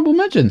some honorable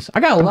mentions. I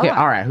got a lot. Okay,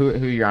 all right. Who are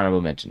your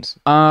honorable mentions?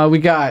 We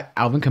got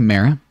Alvin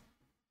Kamara.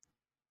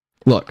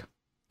 Look,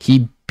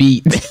 he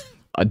beat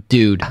a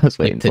dude I was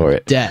waiting to for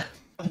it. death,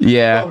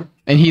 Yeah,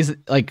 and he's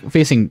like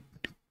facing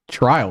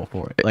trial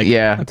for it. Like,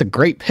 yeah. that's a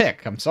great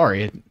pick. I'm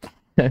sorry,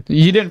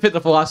 you didn't fit the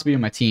philosophy of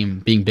my team.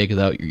 Being big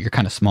though, you're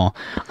kind of small.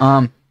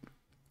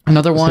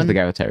 Another This one. is the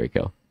guy with Tyreek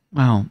Hill.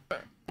 Wow.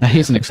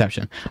 He's an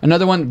exception.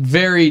 Another one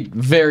very,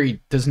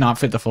 very does not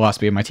fit the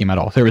philosophy of my team at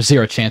all. There was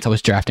zero chance I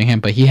was drafting him,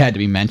 but he had to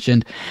be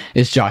mentioned,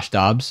 is Josh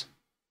Dobbs.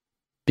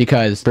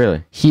 Because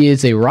Really? he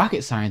is a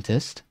rocket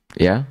scientist.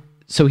 Yeah.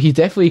 So he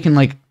definitely can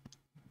like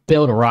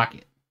build a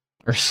rocket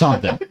or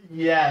something.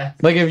 Yeah.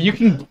 Like if you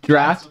can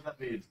draft That's what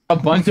that means. a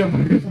bunch of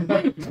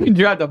you can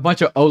draft a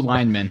bunch of O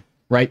linemen,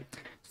 right?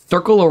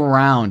 Circle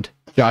around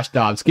Josh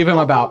Dobbs. Give him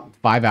about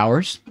 5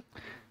 hours.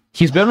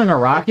 He's building a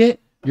rocket.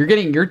 You're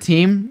getting your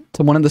team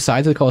to one of the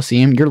sides of the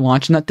Coliseum. You're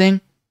launching that thing.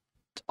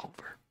 It's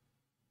over.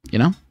 You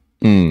know?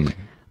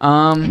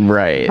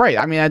 Right. Right.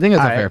 I mean, I think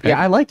it's a fair pick. Yeah,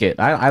 I like it.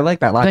 I like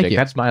that logic. Thank you.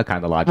 That's my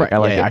kind of logic. Right. I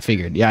like yeah, it. I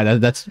figured. Yeah,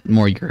 that's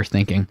more your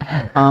thinking.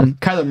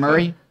 Kyler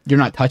Murray, you're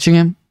not touching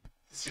him.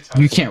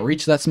 You can't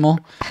reach that small.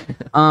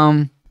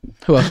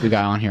 Who else we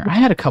got on here? I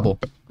had a couple.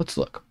 Let's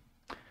look.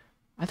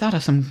 I thought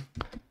of some.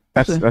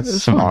 That's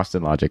It's some fun.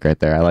 Austin logic right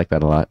there. I like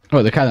that a lot.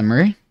 Oh, the Kyler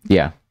Murray.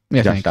 Yeah.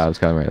 Yeah, Josh thanks. Dobbs,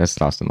 Kyler Murray.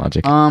 That's Austin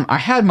logic. I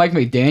had Mike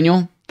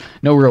McDaniel.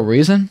 No real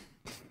reason.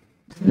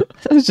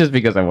 That's just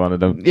because I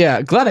wanted him.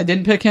 Yeah, glad I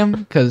didn't pick him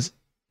because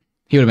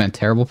he would have been a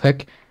terrible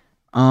pick.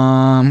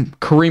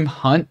 Kareem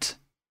Hunt.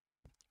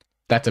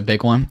 That's a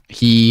big one.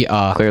 He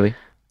Clearly.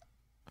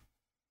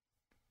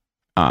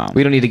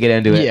 We don't need to get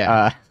into it.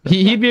 Yeah.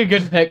 he'd be a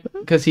good pick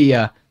because he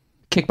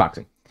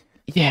Kickboxing.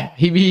 yeah,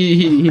 he'd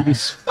be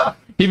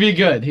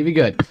good. He'd be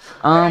good.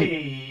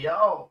 Hey,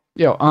 yo.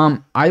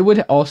 I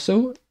would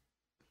also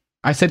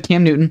I said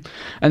Cam Newton,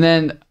 and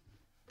then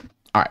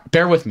all right,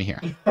 bear with me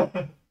here.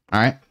 All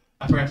right.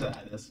 I forgot to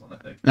add this one, I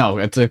think. No,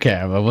 it's okay.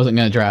 I wasn't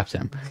gonna draft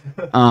him.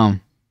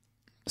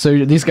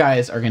 So these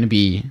guys are gonna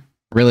be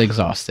really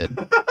exhausted.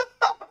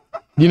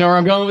 You know where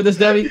I'm going with this,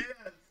 Debbie?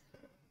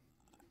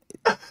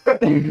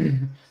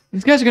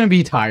 These guys are gonna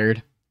be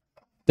tired.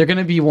 They're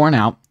gonna be worn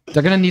out.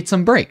 They're gonna need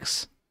some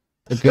breaks.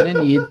 They're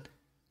gonna need to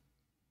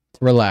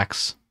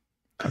relax.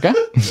 Okay?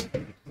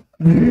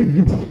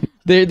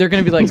 They're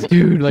gonna be like,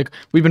 dude, like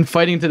we've been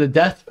fighting to the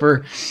death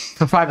for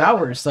 5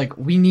 hours. Like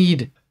we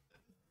need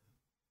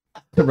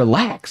to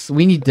relax.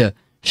 We need to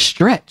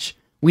stretch.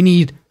 We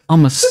need a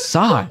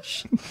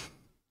massage.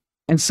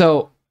 And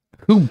so,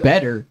 who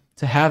better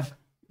to have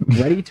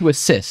ready to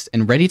assist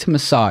and ready to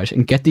massage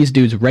and get these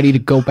dudes ready to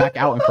go back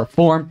out and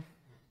perform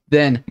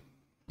than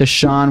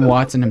Deshaun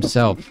Watson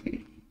himself?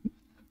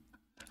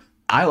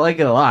 I like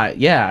it a lot.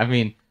 Yeah, I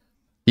mean,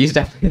 he's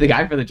definitely the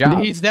guy for the job.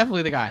 He's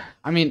definitely the guy.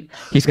 I mean,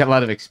 he's got a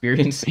lot of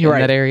experience in right.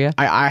 that area.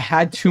 I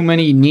had too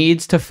many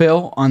needs to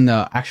fill on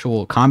the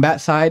actual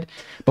combat side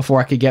before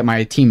I could get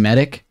my team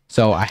medic,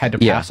 so I had to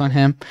pass on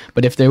him.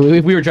 But if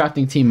we were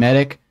drafting team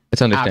medic,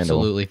 it's understandable.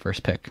 Absolutely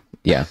first pick.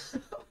 Yeah.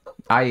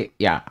 I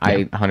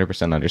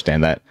 100%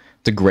 understand that.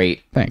 It's a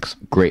great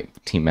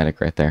team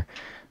medic right there.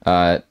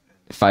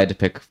 If I had to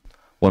pick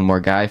one more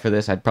guy for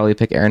this, I'd probably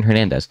pick Aaron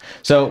Hernandez.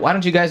 So why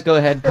don't you guys go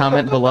ahead,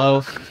 comment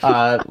below,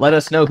 let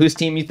us know whose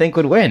team you think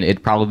would win.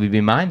 It'd probably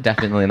be mine,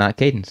 definitely not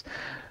Caden's.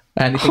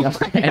 Anything else?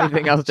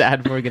 Anything else to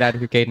add before we get out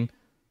of here, Caden?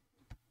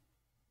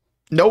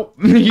 Nope.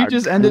 You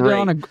just ended it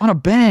on a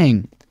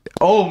bang.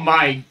 Oh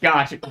my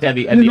gosh,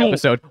 Debbie, end the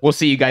episode. We'll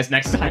see you guys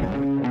next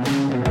time.